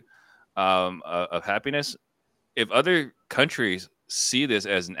 Pursuit of happiness. If other countries see this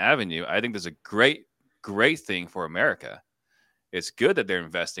as an avenue, I think there's a great thing for America. It's good that they're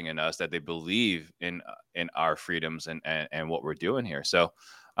investing in us, that they believe in our freedoms and what we're doing here. So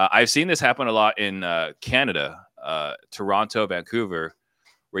I've seen this happen a lot in Canada, Toronto, Vancouver,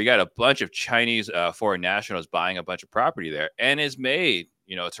 where you got a bunch of Chinese foreign nationals buying a bunch of property there, and it's made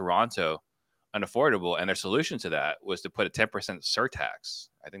Toronto unaffordable. And their solution to that was to put a 10% surtax,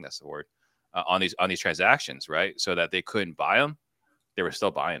 I think that's the word, on these transactions, right? So that they couldn't buy them. They were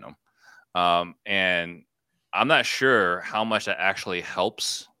still buying them. And I'm not sure how much that actually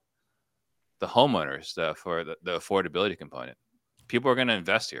helps the homeowners for the affordability component. People are going to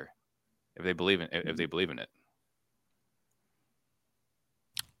invest here if they believe in it.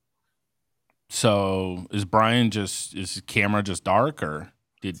 So is his camera just dark, or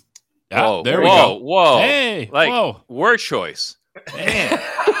did? Whoa, there we go. Whoa! Hey, whoa! Word choice, man,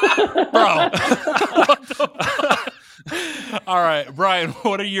 bro. All right, Brian,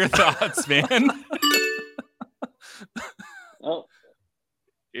 what are your thoughts, man? Oh,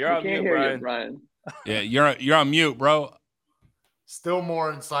 you're on mute, Brian. Yeah, you're on mute, bro. Still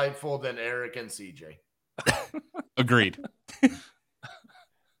more insightful than Eric and CJ. Agreed.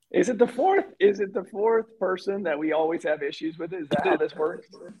 Is it the fourth person that we always have issues with? Is that how this works?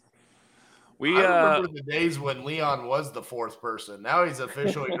 I remember the days when Leon was the fourth person. Now he's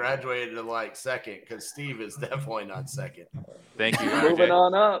officially graduated to second, because Steve is definitely not second. Thank you. Moving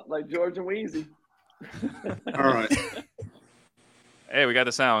on up like George and Wheezy. All right. Hey, we got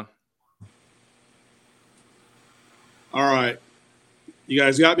the sound. All right. You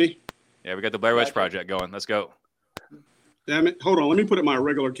guys got me? Yeah, we got the Blair Witch Project going. Let's go. Damn it. Hold on. Let me put it in my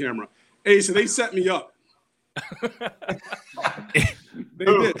regular camera. Hey, so they set me up. They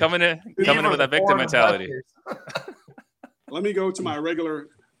did. Coming in with that victim mentality. Let me go to my regular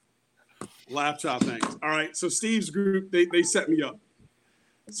laptop thing. All right. So Steve's group, they set me up.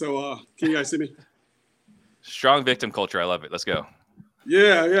 So can you guys see me? Strong victim culture. I love it. Let's go.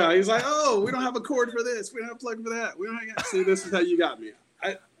 Yeah. He's like, oh, we don't have a cord for this. We don't have a plug for that. We don't have. See, this is how you got me.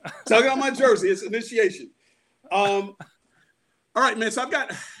 Tug on my jersey. It's initiation. All right, man. So I've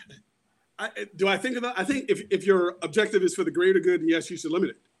got. Do I think of that? I think if your objective is for the greater good, yes, you should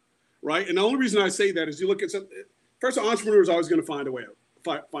limit it, right? And the only reason I say that is you look at first, an entrepreneur is always going to find a way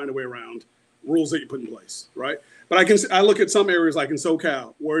around rules that you put in place, right? But I look at some areas like in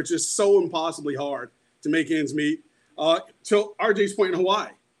SoCal where it's just so impossibly hard to make ends meet. To RJ's point in Hawaii,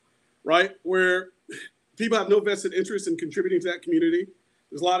 right, where people have no vested interest in contributing to that community.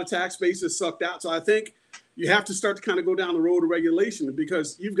 There's a lot of tax bases sucked out. So I think you have to start to kind of go down the road of regulation,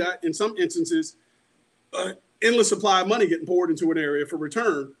 because you've got, in some instances, endless supply of money getting poured into an area for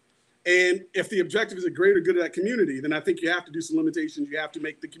return. And if the objective is a greater good of that community, then I think you have to do some limitations. You have to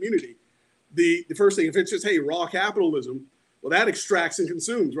make the community the first thing. If it's just, hey, raw capitalism, well, that extracts and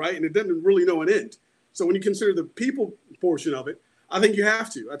consumes, right? And it doesn't really know an end. So when you consider the people portion of it, I think you have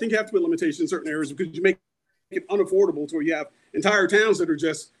to. I think you have to put limitations in certain areas, because you make it unaffordable to where you have entire towns that are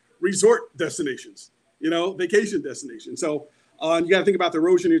just resort destinations, vacation destinations. So you got to think about the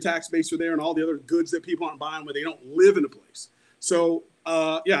erosion of your tax base for there and all the other goods that people aren't buying where they don't live in a place. So,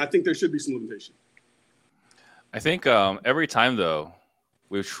 I think there should be some limitation. I think every time, though,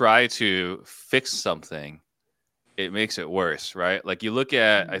 we try to fix something, it makes it worse, right? Like you look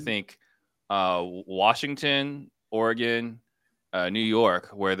at, I think, Washington, Oregon, New York,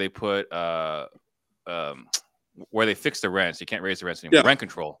 where they put where they fix the rents. You can't raise the rents anymore. Yeah. Rent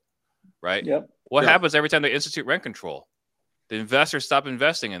control, right? Yep. What happens every time they institute rent control? The investors stop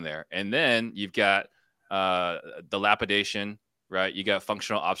investing in there, and then you've got dilapidation, right? You got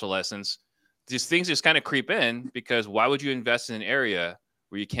functional obsolescence. These things just kind of creep in, because why would you invest in an area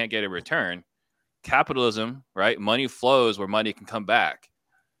where you can't get a return? Capitalism, right? Money flows where money can come back.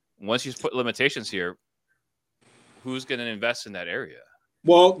 once you put limitations here, who's going to invest in that area?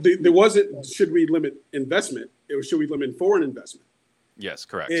 Well, there wasn't, should we limit investment? It was, should we limit foreign investment? Yes,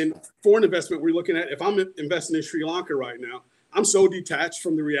 correct. And foreign investment, we're looking at, if I'm investing in Sri Lanka right now, I'm so detached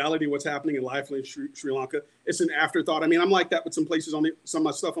from the reality of what's happening in life in Sri Lanka. It's an afterthought. I mean, I'm like that with some places some of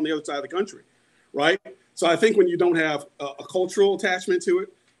my stuff on the other side of the country, right? So I think when you don't have a cultural attachment to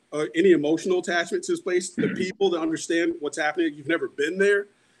it, any emotional attachment to this place, the people that understand what's happening, you've never been there,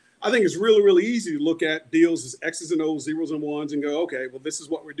 I think it's really, really easy to look at deals as X's and O's, zeros and ones, and go, okay, well, this is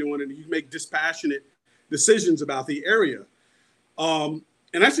what we're doing. And you make dispassionate decisions about the area.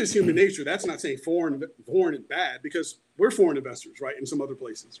 And that's just human nature. That's not saying foreign and bad, because we're foreign investors, right, in some other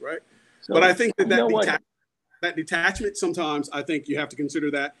places, right? So, but I think that detachment, sometimes I think you have to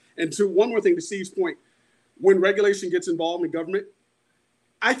consider that. And to one more thing, to Steve's point, when regulation gets involved in government,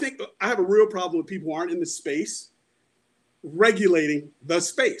 I think I have a real problem with people who aren't in the space regulating the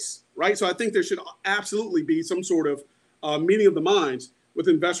space, right? So I think there should absolutely be some sort of meeting of the minds with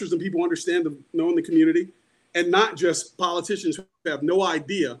investors and people who understand knowing the community, and not just politicians who have no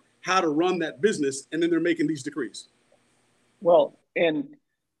idea how to run that business, and then they're making these decrees. Well, and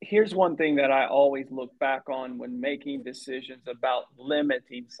here's one thing that I always look back on when making decisions about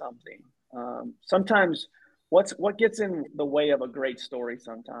limiting something. Sometimes what gets in the way of a great story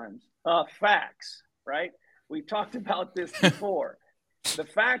sometimes? Facts, right? We've talked about this before. The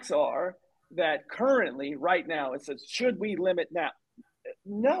facts are that currently, right now, it says, should we limit now?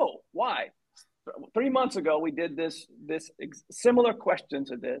 No. Why? 3 months ago, we did this similar question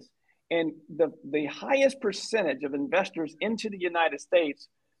to this, and the highest percentage of investors into the United States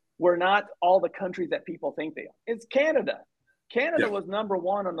were not all the countries that people think they are. It's Canada. Canada was number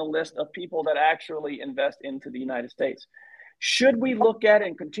one on the list of people that actually invest into the United States. Should we look at it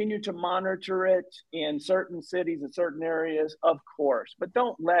and continue to monitor it in certain cities and certain areas? Of course, but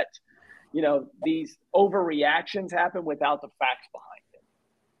don't let these overreactions happen without the facts behind it.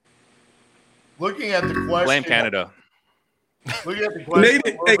 Looking at the question, blame Canada. Looking at the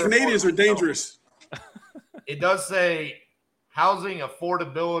question, Canadians are dangerous. It does say housing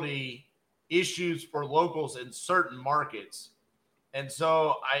affordability issues for locals in certain markets. And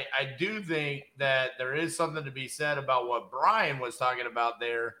so I do think that there is something to be said about what Brian was talking about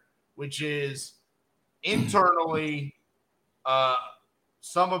there, which is internally,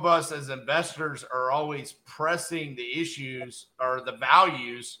 some of us as investors are always pressing the issues or the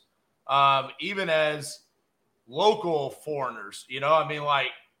values, even as local foreigners. I mean,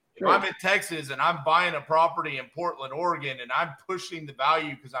 like, if I'm in Texas and I'm buying a property in Portland, Oregon, and I'm pushing the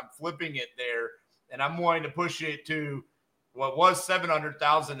value because I'm flipping it there, and I'm wanting to push it to what was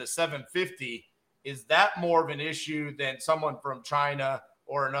 700,000 to 750, is that more of an issue than someone from China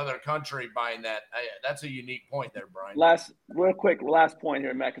or another country buying that? That's a unique point there, Brian. Last point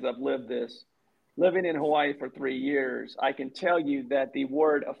here, Matt, because I've lived this. Living in Hawaii for 3 years, I can tell you that the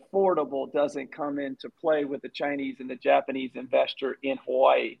word affordable doesn't come into play with the Chinese and the Japanese investor in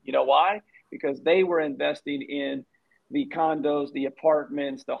Hawaii. You know why? Because they were investing in the condos, the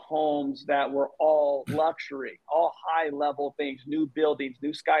apartments, the homes that were all luxury, all high-level things, new buildings,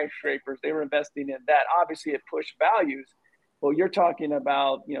 new skyscrapers. They were investing in that. Obviously, it pushed values. Well, you're talking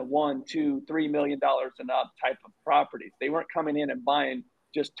about, $1, $2, $3 million and up type of properties. They weren't coming in and buying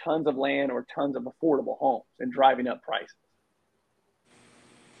just tons of land or tons of affordable homes and driving up prices.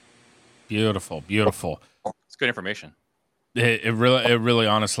 Beautiful, beautiful. It's good information. It really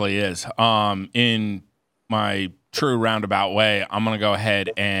honestly is. In my true roundabout way, I'm going to go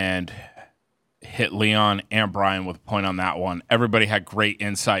ahead and hit Leon and Brian with a point on that one. Everybody had great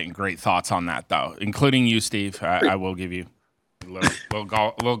insight and great thoughts on that, though, including you, Steve. I will give you a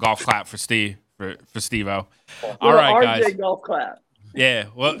little golf clap for Steve, for Steve-O. All right, guys. RJ golf clap. Yeah,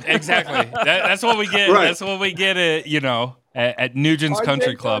 well, exactly. That's what we get. Right. That's what we get at Nugent's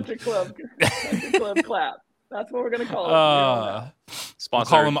Country Club. Country Club clap. That's what we're going to call it.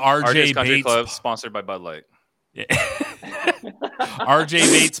 Sponsored. We'll call him RJ Country Bates. Club, sponsored by Bud Light. Yeah. RJ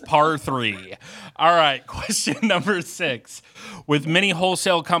Bates par 3. All right, question number 6. With many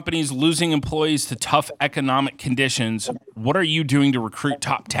wholesale companies losing employees to tough economic conditions, what are you doing to recruit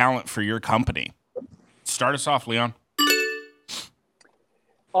top talent for your company? Start us off, Leon.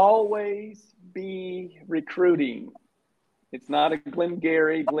 Always be recruiting. It's not a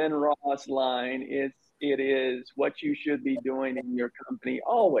Glengarry, Glenn Ross line. It is what you should be doing in your company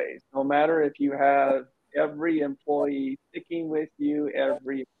always. No matter if you have every employee sticking with you,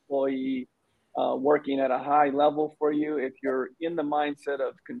 every employee working at a high level for you, if you're in the mindset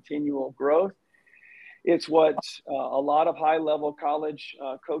of continual growth, It's what a lot of high-level college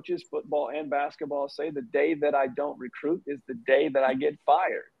coaches, football and basketball, say: the day that I don't recruit is the day that I get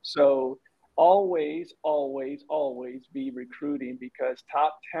fired. So always, always, always be recruiting, because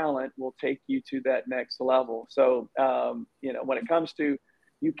top talent will take you to that next level. So, when it comes to,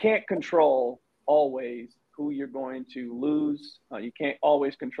 you can't control always who you're going to lose. You can't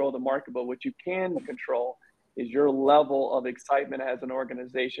always control the market, but what you can control is your level of excitement as an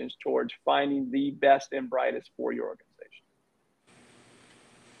organization towards finding the best and brightest for your organization.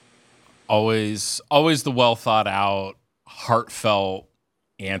 Always the well thought out, heartfelt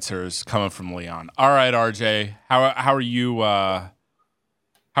answers coming from Leon. All right, RJ, how are you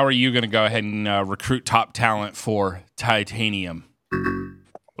going to go ahead and recruit top talent for Titanium?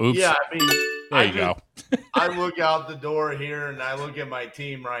 Oops. Yeah, I mean, there you go. I look out the door here and I look at my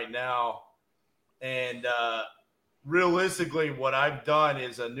team right now, and realistically, what I've done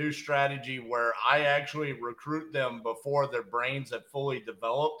is a new strategy where I actually recruit them before their brains have fully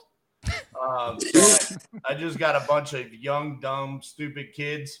developed. So I just got a bunch of young, dumb, stupid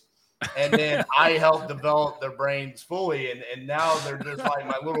kids, and then I help develop their brains fully, and now they're just like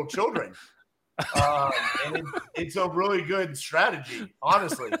my little children. And it's a really good strategy,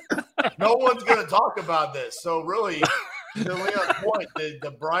 honestly. No one's going to talk about this. So really, to Leon's point,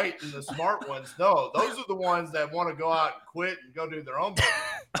 the bright and the smart ones, no, those are the ones that want to go out and quit and go do their own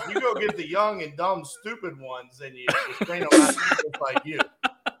thing. You go get the young and dumb, stupid ones, and you train them out just like you.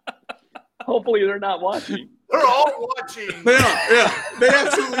 Hopefully they're not watching. They're all watching. They are, yeah. They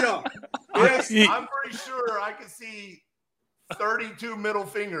absolutely are. I'm pretty sure I can see 32 middle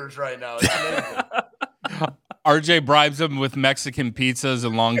fingers right now. It's amazing. RJ bribes them with Mexican pizzas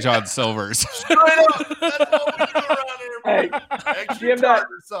and Long John Silvers. Straight up. That's what we do around here, man. Hey, Extra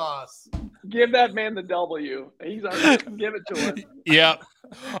tartar sauce. Give that man the W. He's already, give it to him. Yep.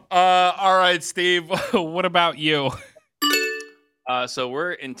 All right, Steve. What about you? So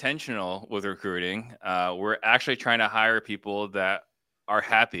we're intentional with recruiting. We're actually trying to hire people that are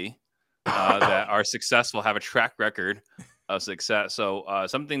happy, that are successful, have a track record of success. So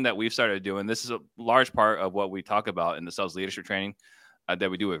something that we've started doing, this is a large part of what we talk about in the sales leadership training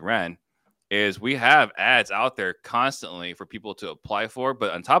that we do with Ren, is we have ads out there constantly for people to apply for.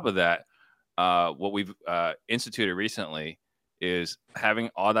 But on top of that, what we've instituted recently is having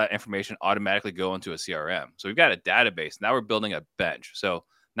all that information automatically go into a CRM. So we've got a database. Now we're building a bench. So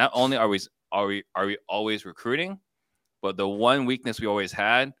not only are we always recruiting, but the one weakness we always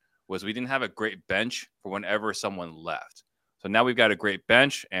had was we didn't have a great bench for whenever someone left. So now we've got a great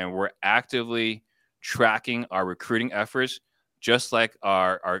bench, and we're actively tracking our recruiting efforts, just like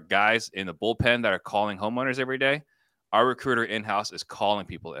our guys in the bullpen that are calling homeowners every day. Our recruiter in-house is calling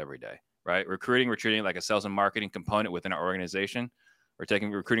people every day. Right? We're treating like a sales and marketing component within our organization. We're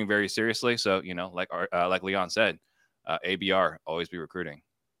taking recruiting very seriously. So, like Leon said, ABR, always be recruiting.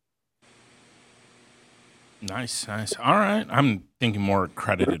 Nice. All right. I'm thinking more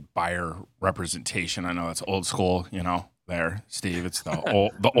accredited buyer representation. I know that's old school, there, Steve. It's the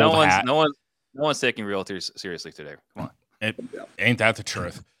old hat. No one's taking realtors seriously today. Come on. Ain't that the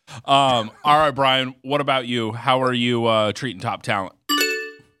truth? All right, Brian, what about you? How are you treating top talent?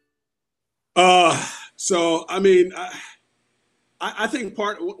 So I mean, I think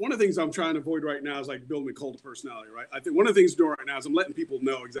one of the things I'm trying to avoid right now is like building a cult of personality, right? I think one of the things I'm doing right now is I'm letting people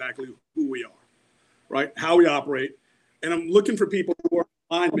know exactly who we are, right? How we operate, and I'm looking for people who are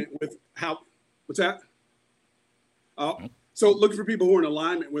in alignment with what's that? So looking for people who are in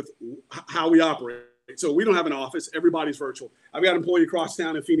alignment with how we operate. So we don't have an office. Everybody's virtual. I've got an employee across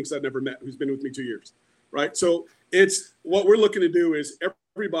town in Phoenix I've never met who's been with me 2 years, right? So it's what we're looking to do is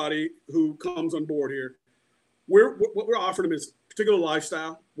everybody who comes on board here, what we're offering them is particular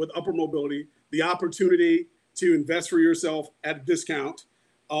lifestyle with upper mobility, the opportunity to invest for yourself at a discount,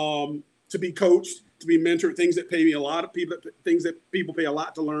 to be coached, to be mentored, things that people pay a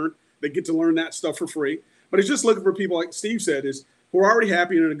lot to learn. They get to learn that stuff for free. But it's just looking for people, like Steve said, is who are already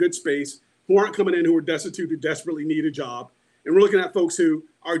happy and in a good space, who aren't coming in, who are destitute, who desperately need a job. And we're looking at folks who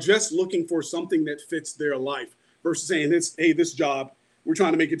are just looking for something that fits their life versus saying, this job, we're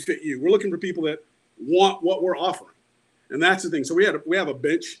trying to make it fit you. We're looking for people that want what we're offering. And that's the thing. So we have a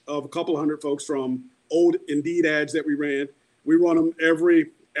bench of a couple hundred folks from old Indeed ads that we ran. We run them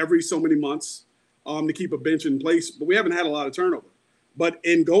every so many months to keep a bench in place, but we haven't had a lot of turnover. But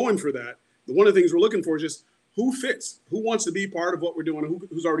in going for that, one of the things we're looking for is just who fits, who wants to be part of what we're doing,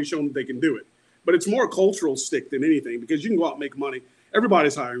 who's already shown that they can do it. But it's more a cultural stick than anything, because you can go out and make money.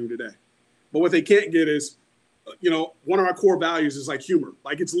 Everybody's hiring today. But what they can't get is, one of our core values is like humor.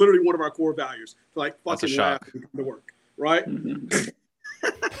 Like it's literally one of our core values. Like fucking laugh and come to work, right? Mm-hmm.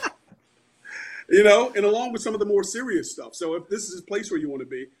 And along with some of the more serious stuff. So if this is a place where you want to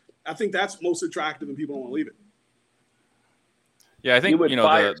be, I think that's most attractive and people don't want to leave it. Yeah, I think, you would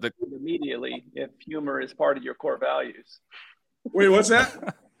fire the Steve immediately if humor is part of your core values. Wait, what's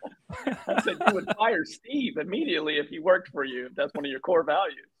that? I said you would fire Steve immediately if he worked for you, if that's one of your core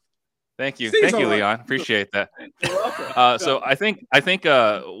values. Thank you. Steve's Thank you, all right. Leon. Appreciate that. You're welcome. So I think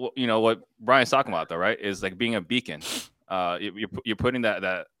what Brian's talking about though, right, is like being a beacon. You're putting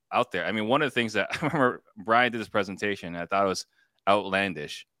that out there. I mean, one of the things that I remember Brian did this presentation, and I thought it was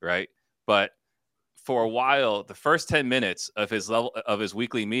outlandish, right? But for a while, the first 10 minutes of his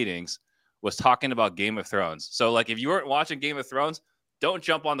weekly meetings was talking about Game of Thrones. So like if you weren't watching Game of Thrones, don't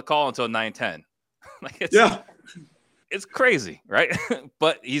jump on the call until 9:10. Like it's crazy, right?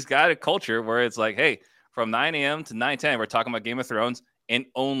 But he's got a culture where it's like, hey, from 9 a.m. to 9:10, we're talking about Game of Thrones and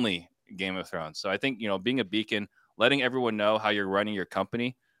only Game of Thrones. So I think, being a beacon, letting everyone know how you're running your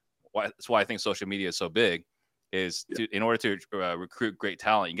company. That's why I think social media is so big, is in order to recruit great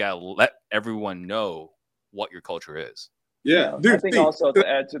talent, you got to let everyone know what your culture is. Yeah. I think also to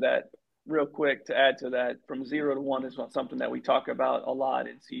add to that, real quick, from 0 to 1 is something that we talk about a lot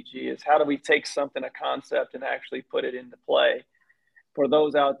in CG, is how do we take something, a concept, and actually put it into play? For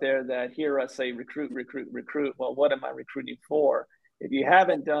those out there that hear us say recruit, well, what am I recruiting for? If you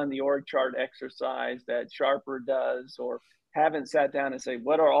haven't done the org chart exercise that Sharper does, or haven't sat down and say,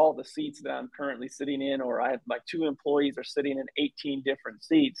 what are all the seats that I'm currently sitting in, or I have my 2 employees are sitting in 18 different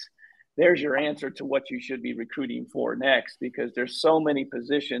seats, there's your answer to what you should be recruiting for next, because there's so many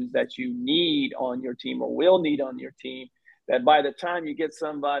positions that you need on your team or will need on your team that by the time you get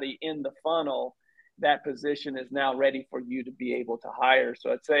somebody in the funnel, that position is now ready for you to be able to hire.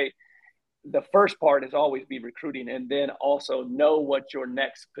 So I'd say the first part is always be recruiting, and then also know what your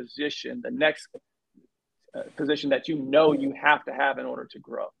next position, the next position that you have to have in order to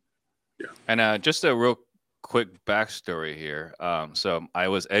grow. Yeah. And just a real quick backstory here. So I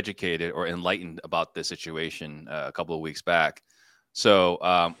was educated or enlightened about this situation a couple of weeks back. So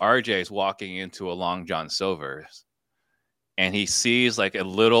RJ is walking into a Long John Silver's, and he sees like a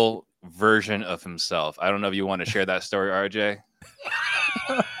little version of himself. I don't know if you want to share that story, RJ.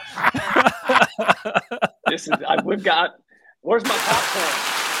 Where's my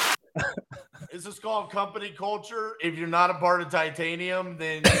popcorn? This is called company culture. If you're not a part of Titanium,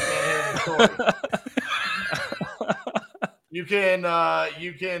 then you can't hear the story. You can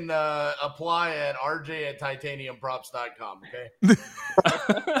apply at rj@titaniumprops.com. Okay.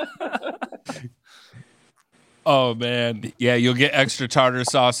 Oh man, yeah, you'll get extra tartar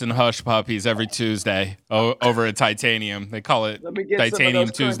sauce and hush puppies every Tuesday over at Titanium. They call it Titanium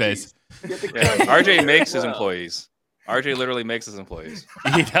Tuesdays. RJ makes his employees. RJ literally makes his employees.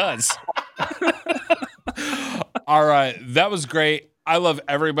 He does. All right, that was great. I love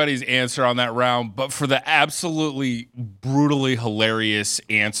everybody's answer on that round, but for the absolutely brutally hilarious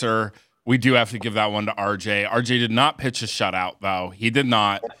answer, we do have to give that one to RJ. RJ did not pitch a shutout, though. He did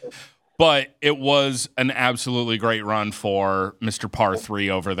not. But it was an absolutely great run for Mr. Par 3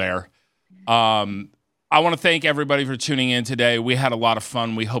 over there. I want to thank everybody for tuning in today. We had a lot of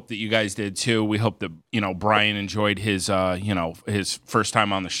fun. We hope that you guys did too. We hope that, Brian enjoyed his, his first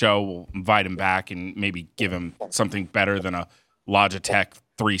time on the show. We'll invite him back and maybe give him something better than a Logitech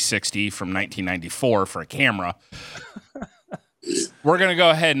 360 from 1994 for a camera. We're going to go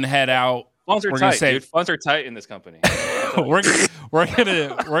ahead and head out. Funds are tight, dude. Funds are tight in this company. we're gonna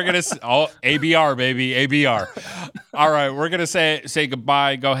ABR, baby, ABR. All right, we're gonna say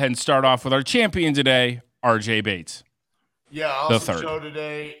goodbye. Go ahead and start off with our champion today, RJ Bates. Yeah, awesome show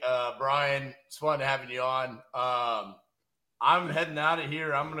today, Brian. It's fun having you on. I'm heading out of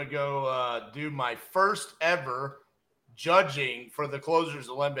here. I'm gonna go do my first ever judging for the Closers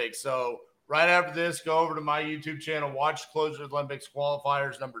Olympics. So right after this, go over to my YouTube channel, watch Closers Olympics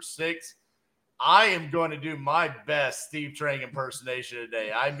qualifiers number 6. I am going to do my best Steve Trang impersonation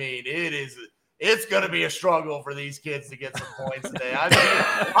today. I mean, it's going to be a struggle for these kids to get some points today. I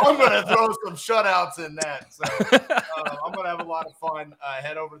mean, I'm going to throw some shutouts in that. So I'm going to have a lot of fun.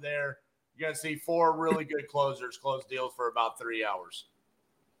 Head over there. You're going to see 4 really good closers close deals for about 3 hours.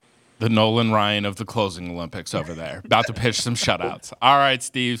 The Nolan Ryan of the closing Olympics over there. About to pitch some shutouts. All right,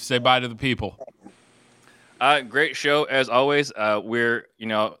 Steve, say bye to the people. Great show as always. We're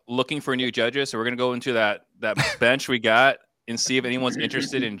looking for new judges, so we're gonna go into that bench we got and see if anyone's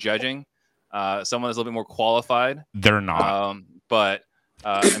interested in judging. Someone that's a little bit more qualified. They're not. But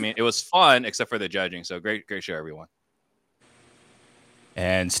I mean, it was fun except for the judging. So great show, everyone.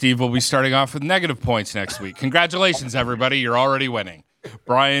 And Steve will be starting off with negative points next week. Congratulations, everybody! You're already winning.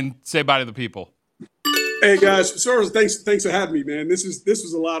 Brian, say bye to the people. Hey guys, first, thanks for having me, man. This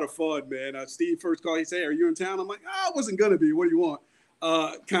was a lot of fun, man. Steve first called. He said, hey, "Are you in town?" I'm like, "I wasn't gonna be. What do you want?"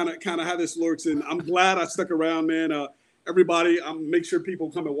 Kind of how this looks, and I'm glad I stuck around, man. Everybody, make sure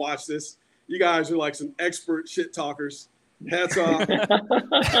people come and watch this. You guys are like some expert shit talkers. Hats off.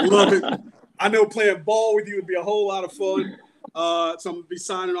 Love it. I know playing ball with you would be a whole lot of fun. So I'm gonna be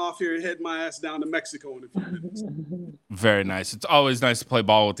signing off here and heading my ass down to Mexico in a few minutes. Very nice. It's always nice to play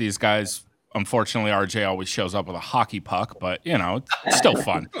ball with these guys. Unfortunately, RJ always shows up with a hockey puck, but, you know, it's still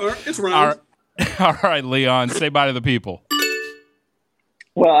fun. It's round. All right, Leon, say bye to the people.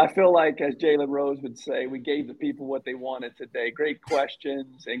 Well, I feel like, as Jalen Rose would say, we gave the people what they wanted today. Great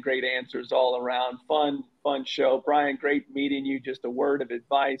questions and great answers all around. Fun show. Brian, great meeting you. Just a word of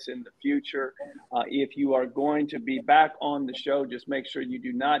advice in the future. If you are going to be back on the show, just make sure you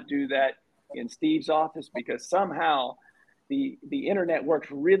do not do that in Steve's office, because somehow the internet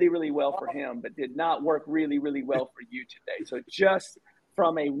worked really, really well for him, but did not work really, really well for you today. So just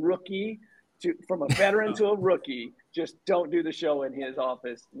from a veteran to a rookie, just don't do the show in his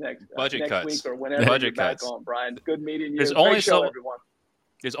office next week or whenever you're back on, Brian. Good meeting you. There's Great only show, everyone.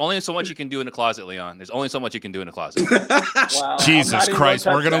 There's only so much you can do in the closet, Leon. There's only so much you can do in the closet. Wow, Jesus Christ.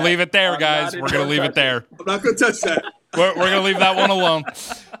 We're going to leave it there, guys. We're going to leave it there. I'm not going to touch that. We're going to leave that one alone.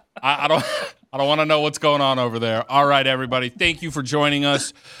 I don't want to know what's going on over there. All right, everybody. Thank you for joining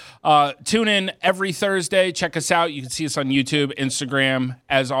us. Tune in every Thursday. Check us out. You can see us on YouTube, Instagram.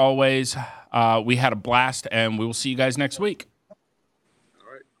 As always, we had a blast, and we will see you guys next week.